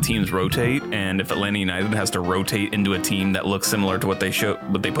a lot of teams rotate, and if Atlanta United has to rotate into a team that looks similar to what they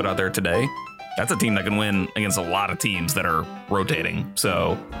put out there today, that's a team that can win against a lot of teams that are rotating.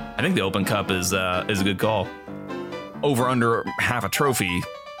 So I think the Open Cup is a good call. Over under half a trophy.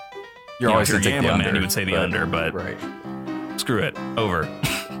 You're always if going to you're take the gambling, under. man, you would say the under, but Right. screw it. Over.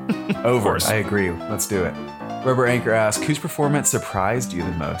 Over. course. I agree. Let's do it. Rubber Anchor asks, whose performance surprised you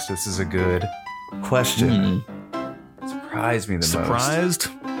the most? This is a good question. Surprised me the Surprised?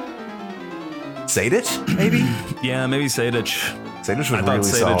 most. Sadic, maybe? Yeah, maybe Sadic. Sadic was I thought really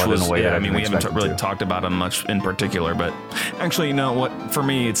solid Sadic was, in a way yeah, that I mean, we didn't haven't expect really him to. talked about him much in particular, but actually, you know what? For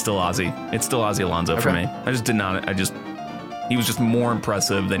me, it's still Ozzy. It's still Ozzy Alonso for Okay. me. He was just more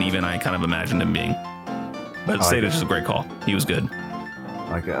impressive than even I kind of imagined him being. But like Sadic it. is a great call. He was good.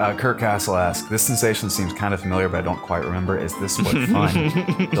 Like Kurt Castle asks, this sensation seems kind of familiar, but I don't quite remember. Is this what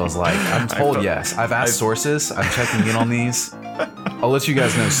fun feels like? I'm told felt- yes. I've asked sources. I'm checking in on these. I'll let you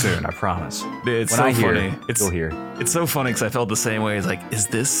guys know soon. I promise. It's When so I hear, funny. you'll hear. It's so funny because I felt the same way. It's like, is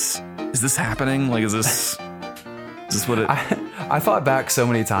this happening? Like, is this what it? I thought back so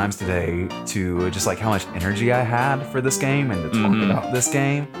many times today to just like how much energy I had for this game and to talk about this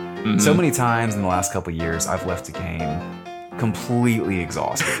game. So many times in the last couple of years, I've left a game completely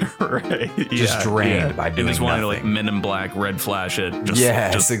exhausted, Right. just drained by doing and just wanting to like nothing. Men in Black, red flash it. Just,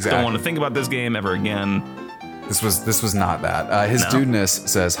 Yes, just exactly. Don't want to think about this game ever again. This was not that. His No. dudeness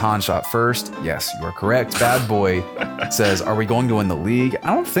says Han shot first. Yes, you are correct. Bad Boy says, are we going to win the league? I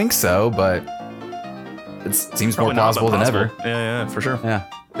don't think so, but it seems Probably more not, but plausible than possible. ever. Yeah, for sure. Yeah.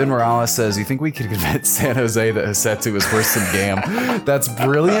 Ben Morales says, you think we could convince San Jose that Hasetu is worse than Gam? That's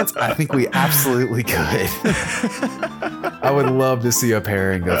brilliant. I think we absolutely could. I would love to see a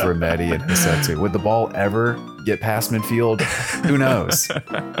pairing of Remedi and Hasetu. Would the ball ever get past midfield? Who knows?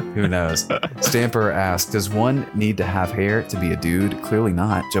 Who knows? Stamper asks, does one need to have hair to be a dude? Clearly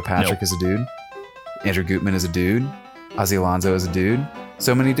not. Joe Patrick Nope. is a dude. Andrew Gutman is a dude. Ozzy Alonso is a dude.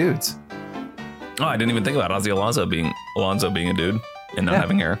 So many dudes. Oh, I didn't even think about Ozzy Alonso being a dude and not Yeah.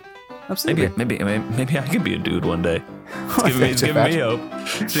 having hair. Absolutely. Maybe I could be a dude one day. It's giving me hope.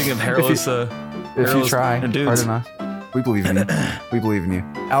 Speaking of hairless, if you hairless try dudes. hard enough, we believe in you. We believe in you.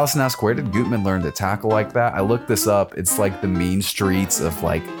 Allison asks, where did Gutman learn to tackle like that? I looked this up. It's like the mean streets of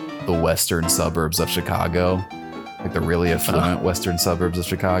like the western suburbs of Chicago, like the really affluent western suburbs of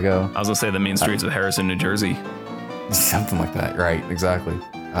Chicago. I was gonna say the mean streets of Harrison, New Jersey. Something like that, right? Exactly.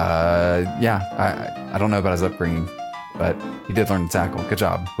 I don't know about his upbringing, but he did learn to tackle. Good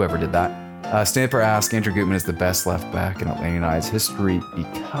job, whoever did that. Stamper asks, Andrew Gutman is the best left back in Atlanta United's history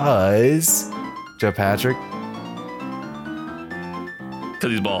because Joe Patrick.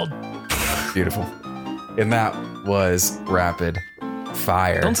 Because he's bald. Beautiful. And that was rapid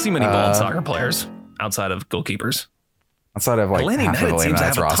fire. Don't see many bald soccer players outside of goalkeepers. Outside of like Atlanta half of United Atlanta seems to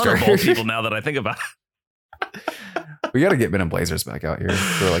have United's a ton roster. of bald people now that I think about it. We got to get Men in Blazers back out here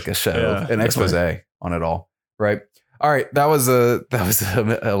for like a show, Yeah, an expose on it all. Right. All right. That was a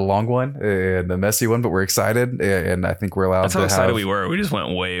long one and a messy one, but we're excited. And I think we're allowed That's to how excited have, we were. We just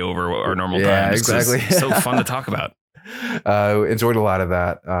went way over our normal Yeah, time. just 'cause exactly. It's so fun to talk about. Enjoyed a lot of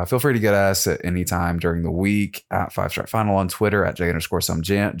that. Feel free to get us at any time during the week at 5 Stripe Final on Twitter, at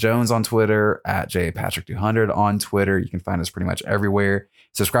J_some Jones on Twitter, at JPatrick200 on Twitter. You can find us pretty much everywhere.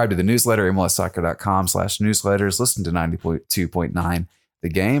 Subscribe to the newsletter, MLSsoccer.com/newsletters. Listen to 92.9 The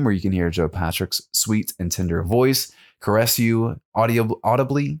Game, where you can hear Joe Patrick's sweet and tender voice caress you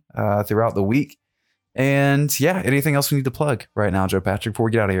audibly throughout the week. And yeah, anything else we need to plug right now, Joe Patrick, before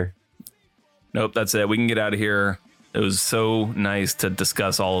we get out of here? Nope, that's it. We can get out of here. It was so nice to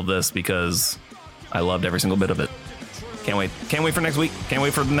discuss all of this because I loved every single bit of it. Can't wait. Can't wait for next week. Can't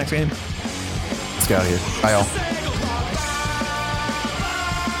wait for the next game. Let's get out of here. Bye, y'all.